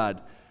of God.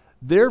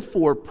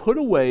 Therefore, put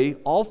away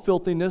all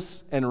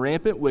filthiness and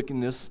rampant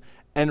wickedness,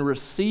 and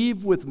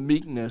receive with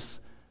meekness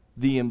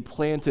the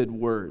implanted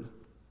word.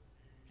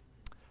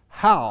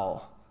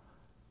 How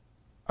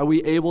are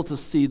we able to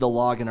see the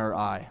log in our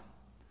eye?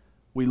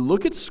 We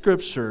look at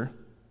Scripture,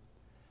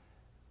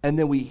 and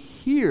then we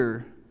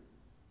hear,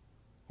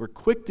 we're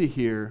quick to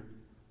hear,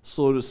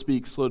 slow to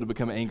speak, slow to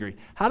become angry.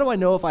 How do I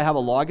know if I have a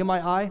log in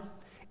my eye?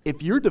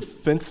 If you're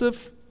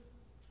defensive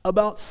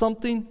about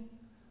something,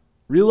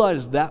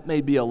 realize that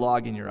may be a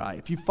log in your eye.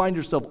 If you find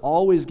yourself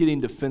always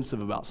getting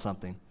defensive about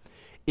something,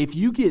 if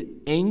you get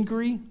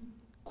angry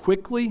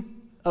quickly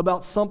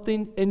about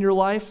something in your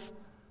life,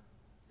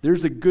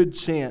 there's a good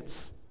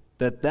chance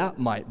that that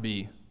might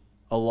be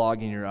a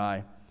log in your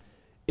eye.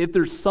 If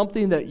there's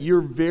something that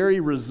you're very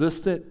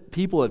resistant,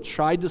 people have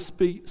tried to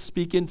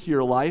speak into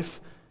your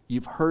life,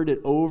 you've heard it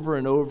over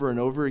and over and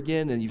over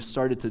again, and you've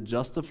started to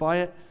justify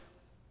it,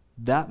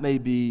 that may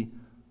be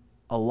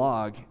a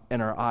log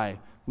in our eye.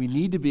 We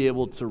need to be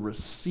able to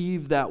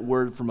receive that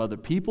word from other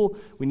people.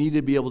 We need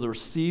to be able to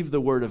receive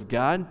the word of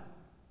God.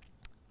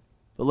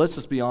 But let's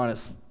just be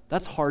honest,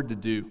 that's hard to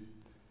do.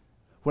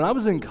 When I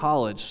was in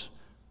college,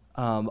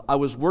 I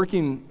was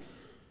working,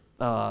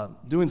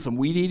 doing some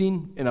weed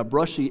eating in a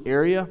brushy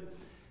area,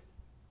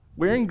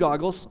 wearing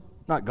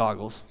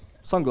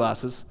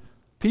sunglasses.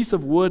 Piece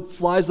of wood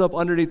flies up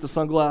underneath the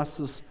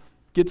sunglasses,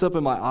 gets up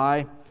in my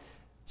eye.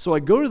 So I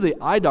go to the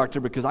eye doctor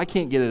because I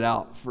can't get it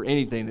out for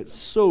anything. It's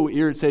so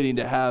irritating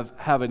to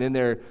have it in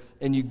there.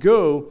 And you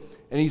go,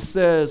 and he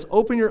says,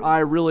 open your eye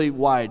really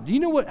wide. Do you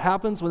know what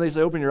happens when they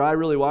say open your eye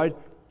really wide?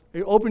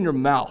 You open your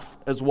mouth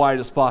as wide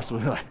as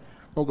possible.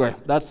 Okay,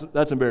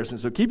 that's embarrassing.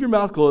 So keep your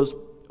mouth closed,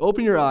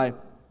 open your eye,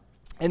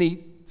 and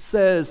he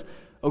says,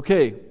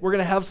 okay, we're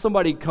going to have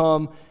somebody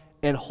come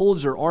and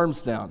hold your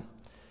arms down.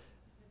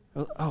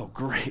 Oh,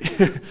 great.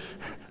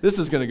 This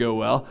is going to go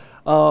well.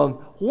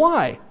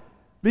 Why?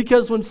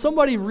 Because when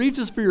somebody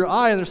reaches for your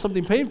eye and there's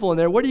something painful in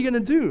there, what are you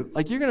going to do?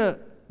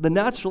 The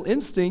natural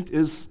instinct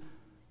is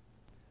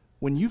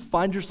when you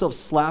find yourself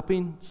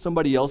slapping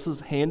somebody else's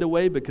hand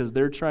away because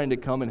they're trying to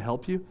come and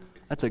help you,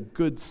 that's a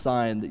good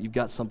sign that you've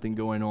got something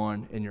going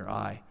on in your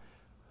eye.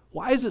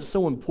 Why is it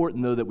so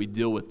important, though, that we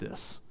deal with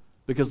this?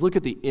 Because look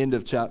at the end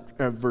of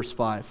verse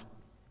 5.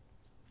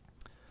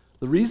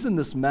 The reason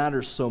this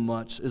matters so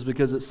much is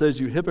because it says,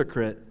 you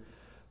hypocrite,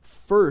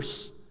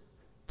 first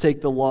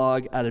take the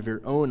log out of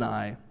your own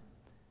eye,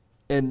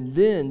 and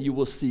then you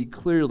will see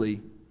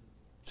clearly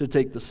to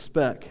take the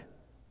speck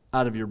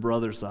out of your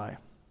brother's eye.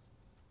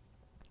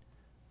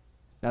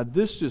 Now,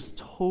 this just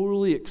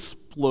totally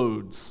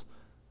explodes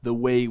the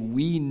way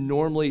we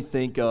normally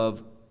think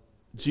of,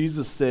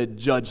 Jesus said,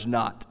 judge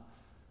not.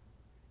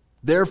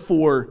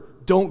 Therefore,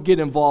 don't get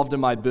involved in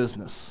my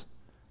business.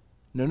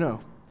 No.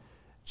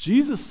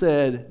 Jesus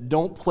said,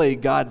 don't play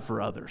God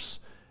for others.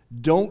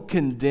 Don't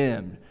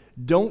condemn.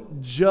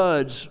 Don't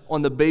judge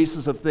on the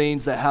basis of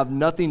things that have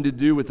nothing to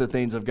do with the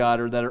things of God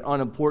or that are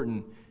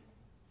unimportant.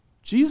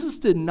 Jesus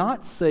did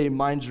not say,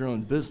 mind your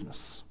own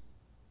business.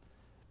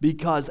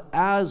 Because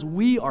as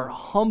we are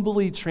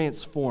humbly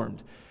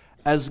transformed,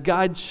 as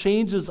God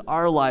changes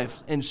our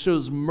life and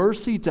shows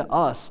mercy to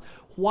us,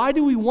 why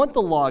do we want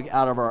the log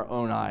out of our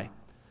own eye?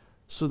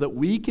 So that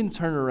we can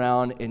turn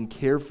around and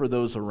care for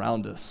those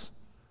around us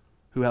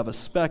who have a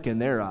speck in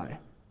their eye.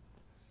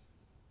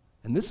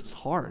 And this is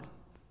hard.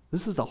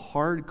 This is a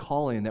hard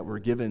calling that we're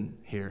given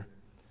here.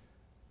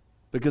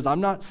 Because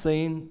I'm not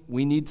saying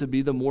we need to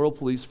be the moral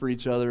police for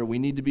each other. We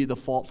need to be the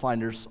fault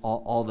finders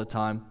all the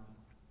time.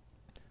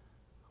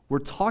 We're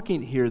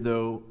talking here,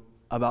 though,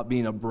 about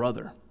being a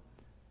brother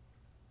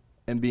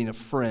and being a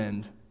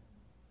friend,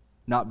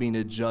 not being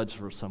a judge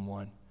for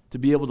someone. To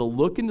be able to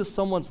look into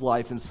someone's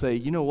life and say,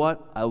 you know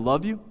what, I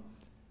love you,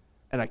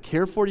 and I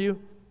care for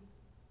you,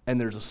 and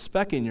there's a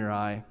speck in your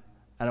eye,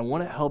 and I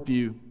want to help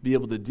you be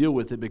able to deal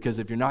with it, because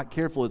if you're not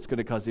careful, it's going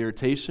to cause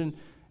irritation,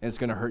 and it's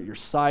going to hurt your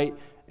sight,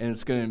 and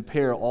it's going to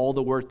impair all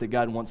the work that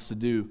God wants to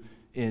do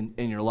in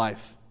your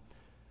life.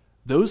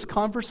 Those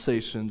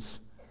conversations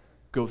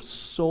go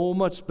so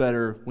much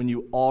better when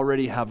you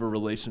already have a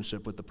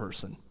relationship with the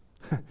person.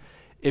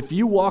 If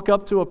you walk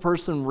up to a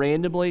person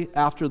randomly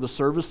after the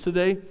service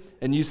today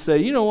and you say,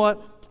 you know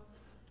what,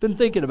 been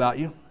thinking about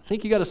you. I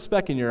think you got a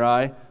speck in your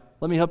eye.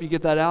 Let me help you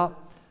get that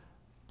out.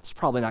 It's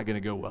probably not going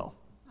to go well.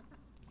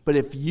 But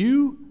if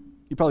you're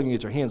probably going to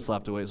get your hand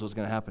slapped away is what's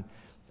going to happen.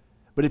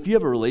 But if you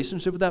have a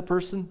relationship with that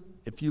person,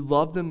 if you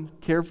love them,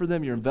 care for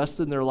them, you're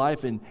invested in their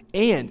life, and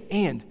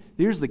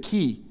here's the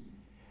key,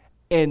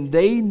 and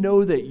they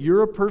know that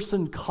you're a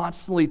person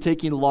constantly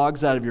taking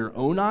logs out of your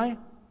own eye,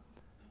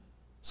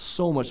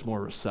 so much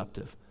more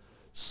receptive,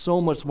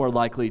 so much more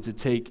likely to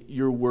take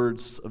your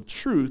words of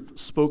truth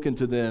spoken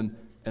to them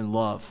in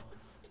love.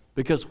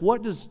 Because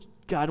what does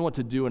God want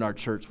to do in our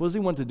church? What does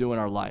He want to do in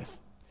our life?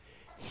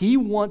 He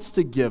wants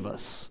to give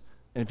us,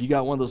 and if you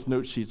got one of those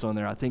note sheets on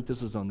there, I think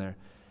this is on there.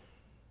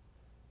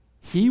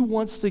 He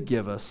wants to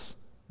give us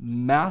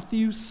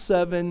Matthew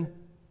 7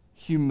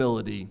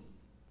 humility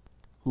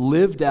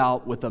lived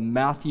out with a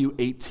Matthew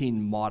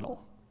 18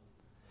 model.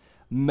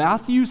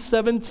 Matthew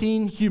 7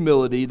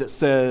 humility that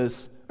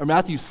says,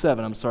 Matthew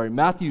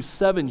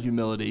 7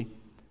 humility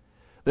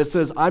that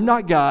says, I'm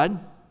not God.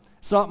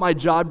 It's not my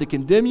job to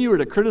condemn you or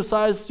to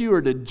criticize you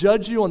or to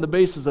judge you on the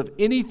basis of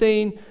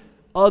anything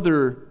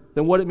other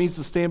than what it means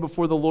to stand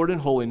before the Lord in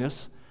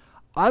holiness.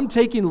 I'm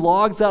taking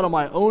logs out of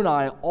my own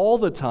eye all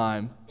the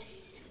time,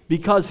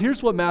 because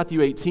here's what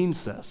Matthew 18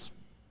 says.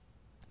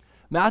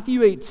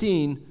 Matthew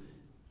 18,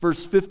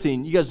 verse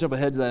 15. You guys jump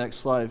ahead to that next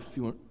slide if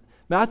you want.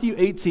 Matthew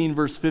 18,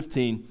 verse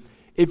 15.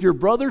 If your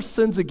brother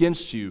sins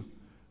against you,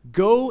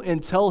 go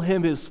and tell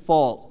him his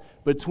fault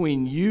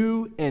between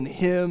you and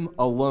him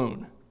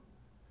alone.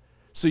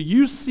 So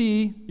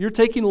you're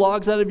taking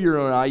logs out of your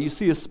own eye. You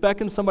see a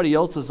speck in somebody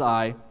else's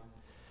eye.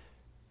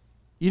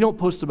 You don't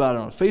post about it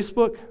on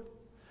Facebook.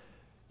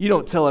 You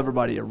don't tell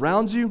everybody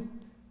around you.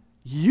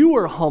 You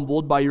are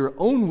humbled by your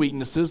own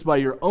weaknesses, by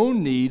your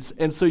own needs,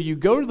 and so you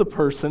go to the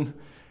person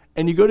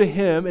and you go to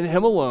him and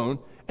him alone,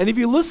 and if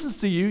he listens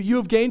to you, you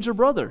have gained your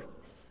brother.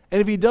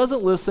 And if he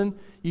doesn't listen,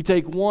 you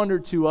take one or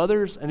two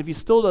others, and if he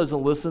still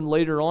doesn't listen,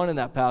 later on in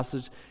that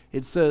passage,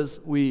 it says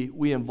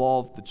we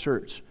involve the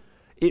church.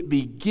 It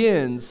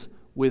begins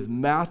with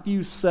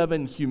Matthew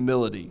 7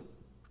 humility.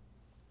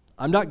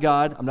 I'm not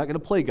God. I'm not going to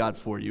play God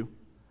for you.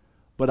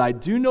 But I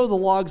do know the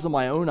logs of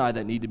my own eye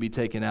that need to be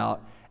taken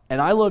out.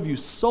 And I love you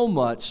so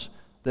much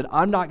that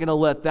I'm not going to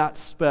let that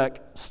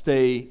speck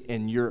stay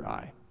in your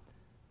eye.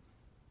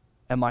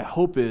 And my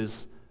hope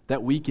is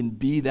that we can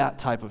be that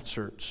type of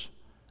church.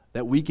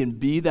 That we can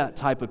be that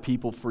type of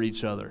people for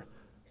each other.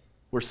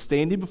 We're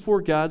standing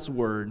before God's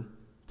word,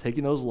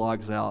 taking those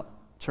logs out,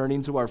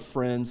 turning to our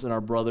friends and our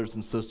brothers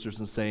and sisters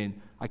and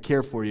saying, I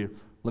care for you.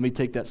 Let me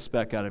take that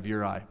speck out of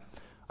your eye.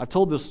 I've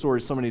told this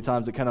story so many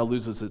times it kind of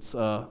loses its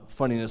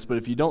funniness, but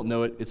if you don't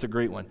know it, it's a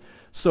great one.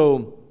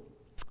 So,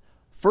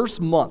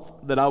 first month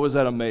that I was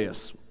at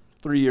Emmaus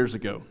 3 years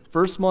ago,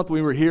 first month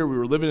we were here, we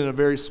were living in a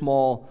very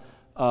small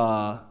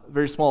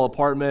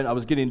apartment. I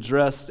was getting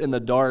dressed in the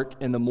dark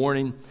in the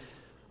morning.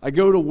 I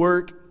go to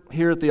work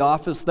here at the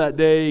office that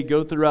day,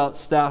 go throughout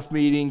staff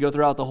meeting, go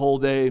throughout the whole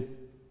day.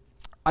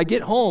 I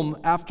get home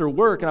after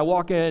work and I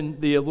walk in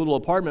the little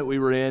apartment we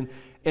were in,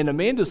 and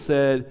Amanda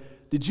said,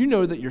 did you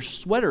know that your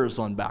sweater is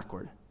on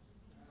backward?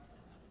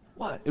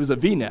 What? It was a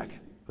V-neck.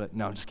 But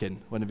no, I'm just kidding.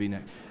 It wasn't a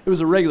V-neck. It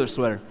was a regular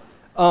sweater.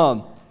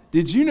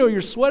 Did you know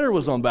your sweater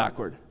was on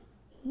backward?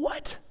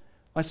 What?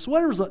 My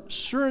sweater was on.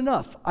 Sure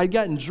enough, I'd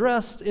gotten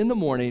dressed in the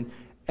morning,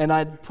 and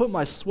I'd put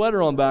my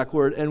sweater on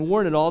backward and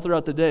worn it all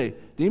throughout the day.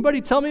 Did anybody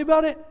tell me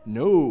about it?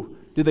 No.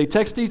 Did they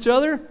text each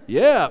other?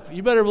 Yeah,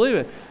 you better believe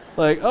it.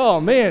 Like,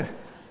 oh, man,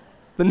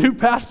 the new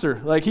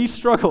pastor, like, he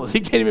struggles. He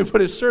can't even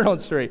put his shirt on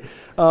straight.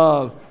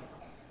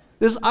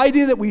 This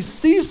idea that we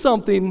see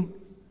something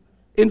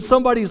in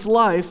somebody's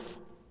life,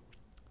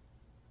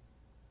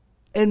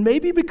 and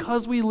maybe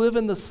because we live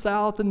in the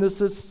South and this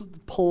is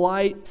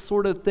polite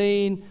sort of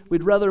thing,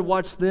 we'd rather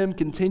watch them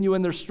continue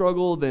in their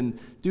struggle than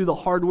do the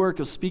hard work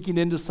of speaking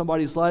into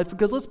somebody's life.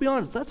 Because let's be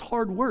honest, that's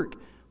hard work.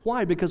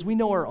 Why? Because we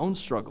know our own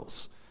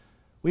struggles.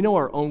 We know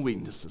our own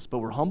weaknesses. But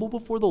we're humble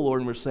before the Lord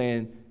and we're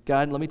saying,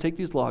 God, let me take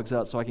these logs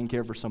out so I can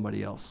care for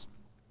somebody else.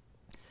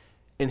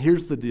 And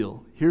here's the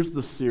deal. Here's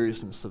the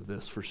seriousness of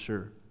this for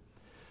sure.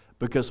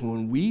 Because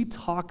when we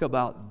talk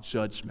about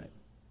judgment,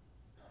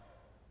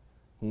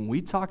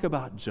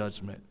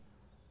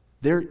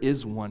 there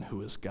is one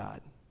who is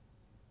God.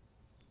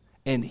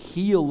 And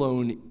he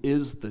alone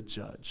is the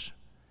judge.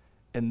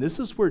 And this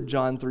is where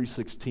John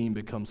 3:16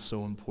 becomes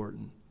so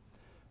important.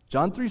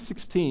 John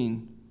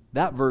 3:16,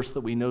 that verse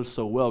that we know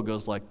so well,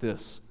 goes like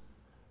this.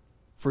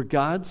 For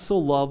God so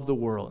loved the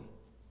world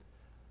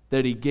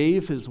that he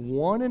gave his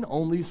one and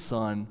only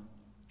Son,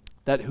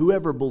 that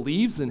whoever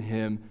believes in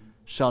him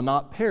shall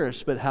not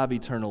perish but have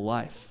eternal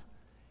life.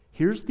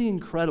 Here's the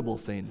incredible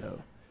thing,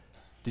 though.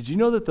 Did you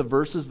know that the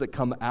verses that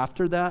come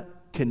after that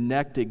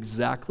connect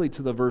exactly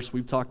to the verse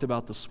we've talked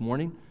about this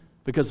morning?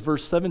 Because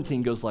verse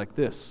 17 goes like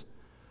this.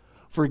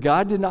 For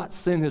God did not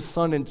send his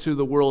Son into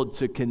the world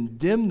to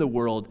condemn the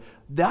world.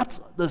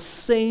 That's the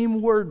same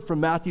word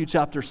from Matthew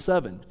chapter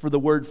 7 for the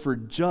word for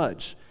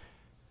judge.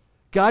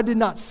 God did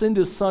not send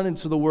his Son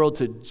into the world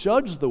to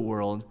judge the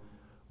world,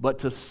 but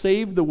to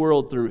save the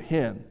world through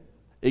him.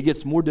 It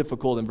gets more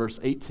difficult in verse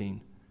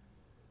 18.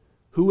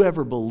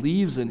 Whoever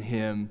believes in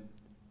him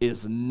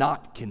is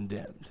not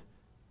condemned,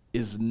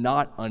 is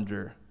not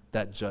under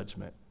that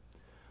judgment.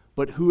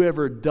 But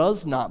whoever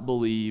does not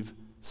believe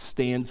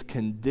stands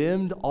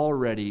condemned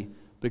already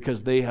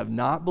because they have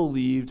not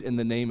believed in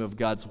the name of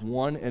God's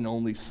one and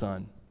only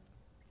Son.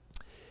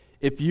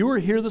 If you are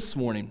here this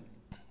morning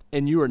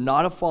and you are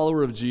not a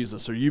follower of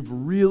Jesus, or you've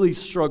really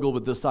struggled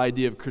with this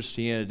idea of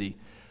Christianity,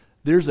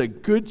 there's a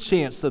good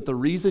chance that the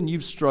reason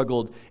you've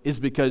struggled is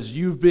because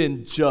you've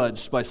been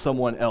judged by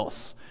someone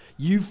else.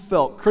 You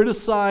felt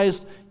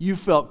criticized, you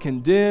felt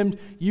condemned,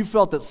 you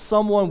felt that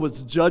someone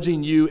was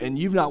judging you, and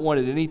you've not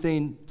wanted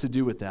anything to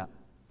do with that.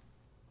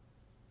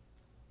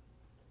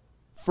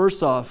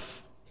 First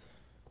off,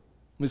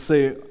 let me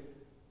say,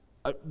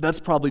 that's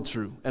probably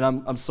true, and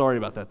I'm sorry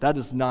about that. That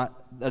is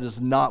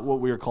not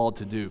what we are called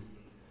to do.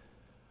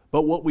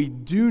 But what we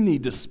do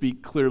need to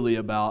speak clearly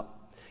about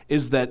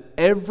is that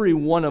every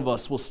one of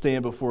us will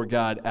stand before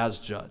God as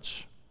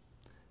judge.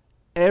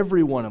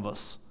 Every one of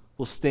us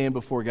will stand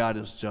before God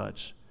as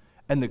judge.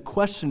 And the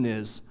question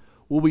is,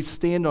 will we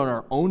stand on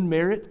our own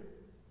merit,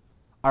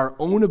 our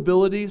own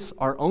abilities,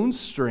 our own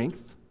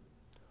strength,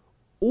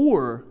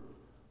 or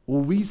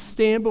will we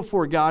stand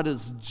before God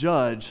as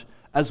judge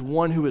as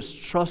one who has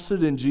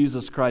trusted in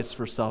Jesus Christ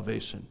for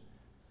salvation?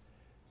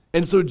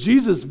 And so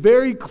Jesus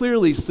very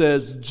clearly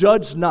says,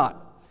 judge not.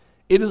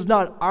 It is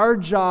not our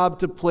job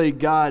to play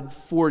God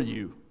for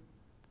you,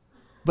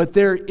 but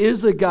there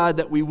is a God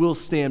that we will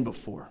stand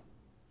before.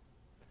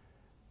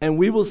 And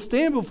we will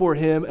stand before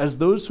him as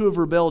those who have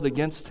rebelled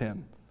against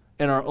him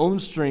in our own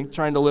strength,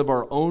 trying to live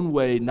our own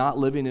way, not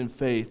living in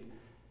faith.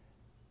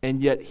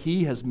 And yet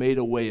he has made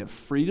a way of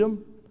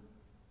freedom,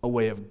 a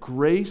way of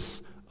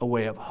grace, a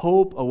way of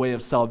hope, a way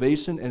of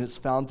salvation, and it's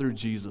found through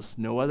Jesus,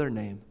 no other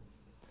name.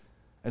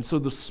 And so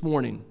this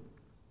morning,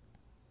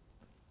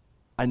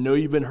 I know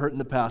you've been hurt in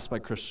the past by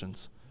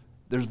Christians.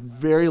 There's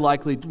very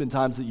likely been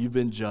times that you've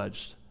been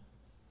judged.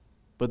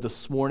 But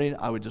this morning,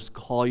 I would just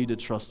call you to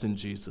trust in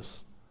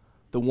Jesus,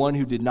 the one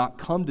who did not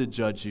come to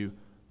judge you,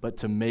 but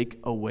to make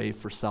a way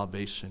for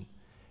salvation.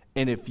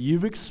 And if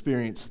you've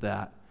experienced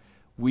that,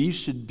 we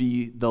should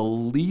be the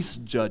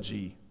least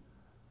judgy,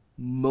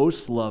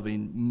 most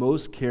loving,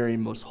 most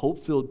caring, most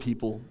hope-filled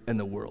people in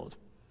the world.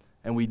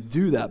 And we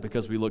do that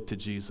because we look to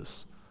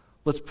Jesus.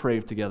 Let's pray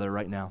together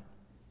right now.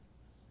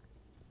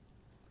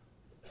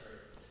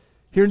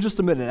 Here in just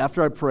a minute,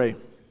 after I pray,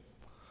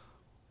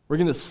 we're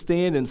going to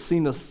stand and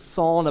sing a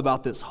song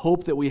about this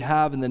hope that we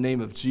have in the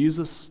name of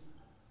Jesus.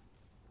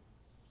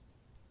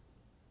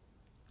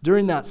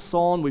 During that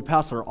song, we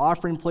pass our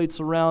offering plates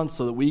around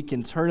so that we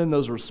can turn in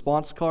those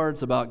response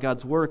cards about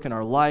God's work in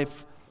our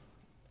life.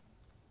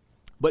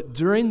 But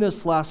during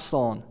this last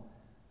song,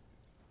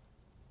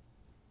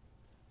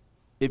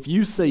 if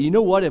you say, you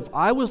know what, if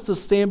I was to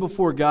stand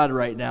before God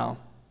right now,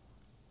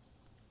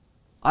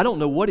 I don't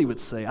know what he would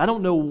say. I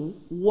don't know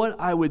what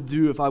I would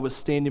do if I was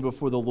standing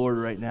before the Lord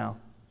right now.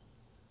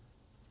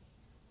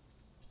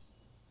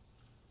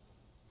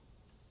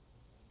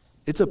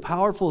 It's a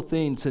powerful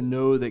thing to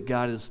know that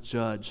God is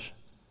judge,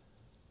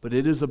 but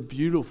it is a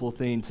beautiful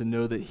thing to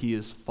know that he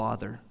is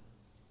Father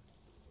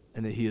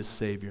and that he is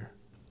Savior.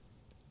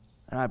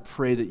 And I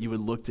pray that you would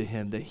look to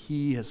him, that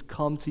he has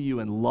come to you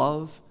in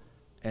love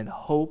and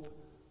hope.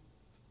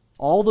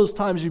 All those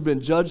times you've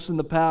been judged in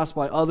the past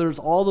by others,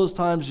 all those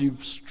times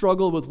you've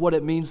struggled with what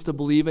it means to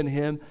believe in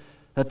him,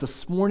 that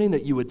this morning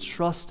that you would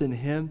trust in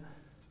him.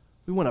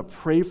 We want to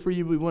pray for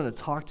you. We want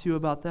to talk to you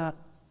about that.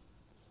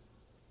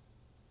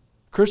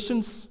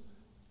 Christians,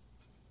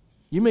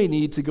 you may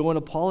need to go and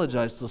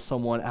apologize to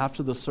someone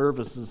after the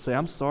service and say,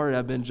 I'm sorry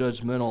I've been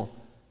judgmental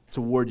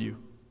toward you,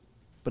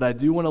 but I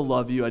do want to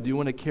love you. I do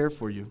want to care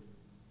for you.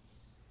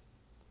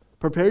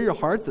 Prepare your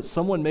heart that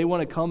someone may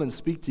want to come and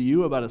speak to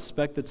you about a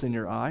speck that's in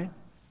your eye,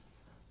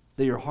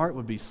 that your heart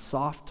would be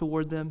soft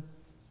toward them,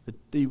 that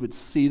you would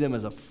see them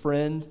as a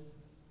friend,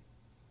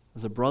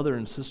 as a brother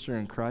and sister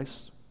in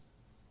Christ.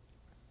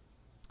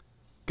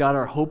 God,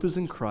 our hope is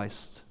in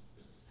Christ,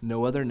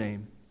 no other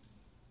name.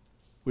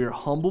 We are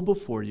humble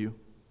before you.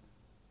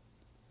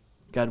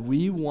 God,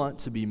 we want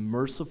to be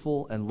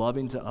merciful and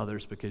loving to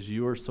others because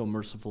you are so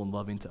merciful and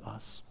loving to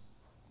us.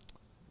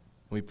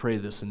 We pray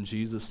this in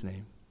Jesus'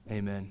 name.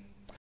 Amen.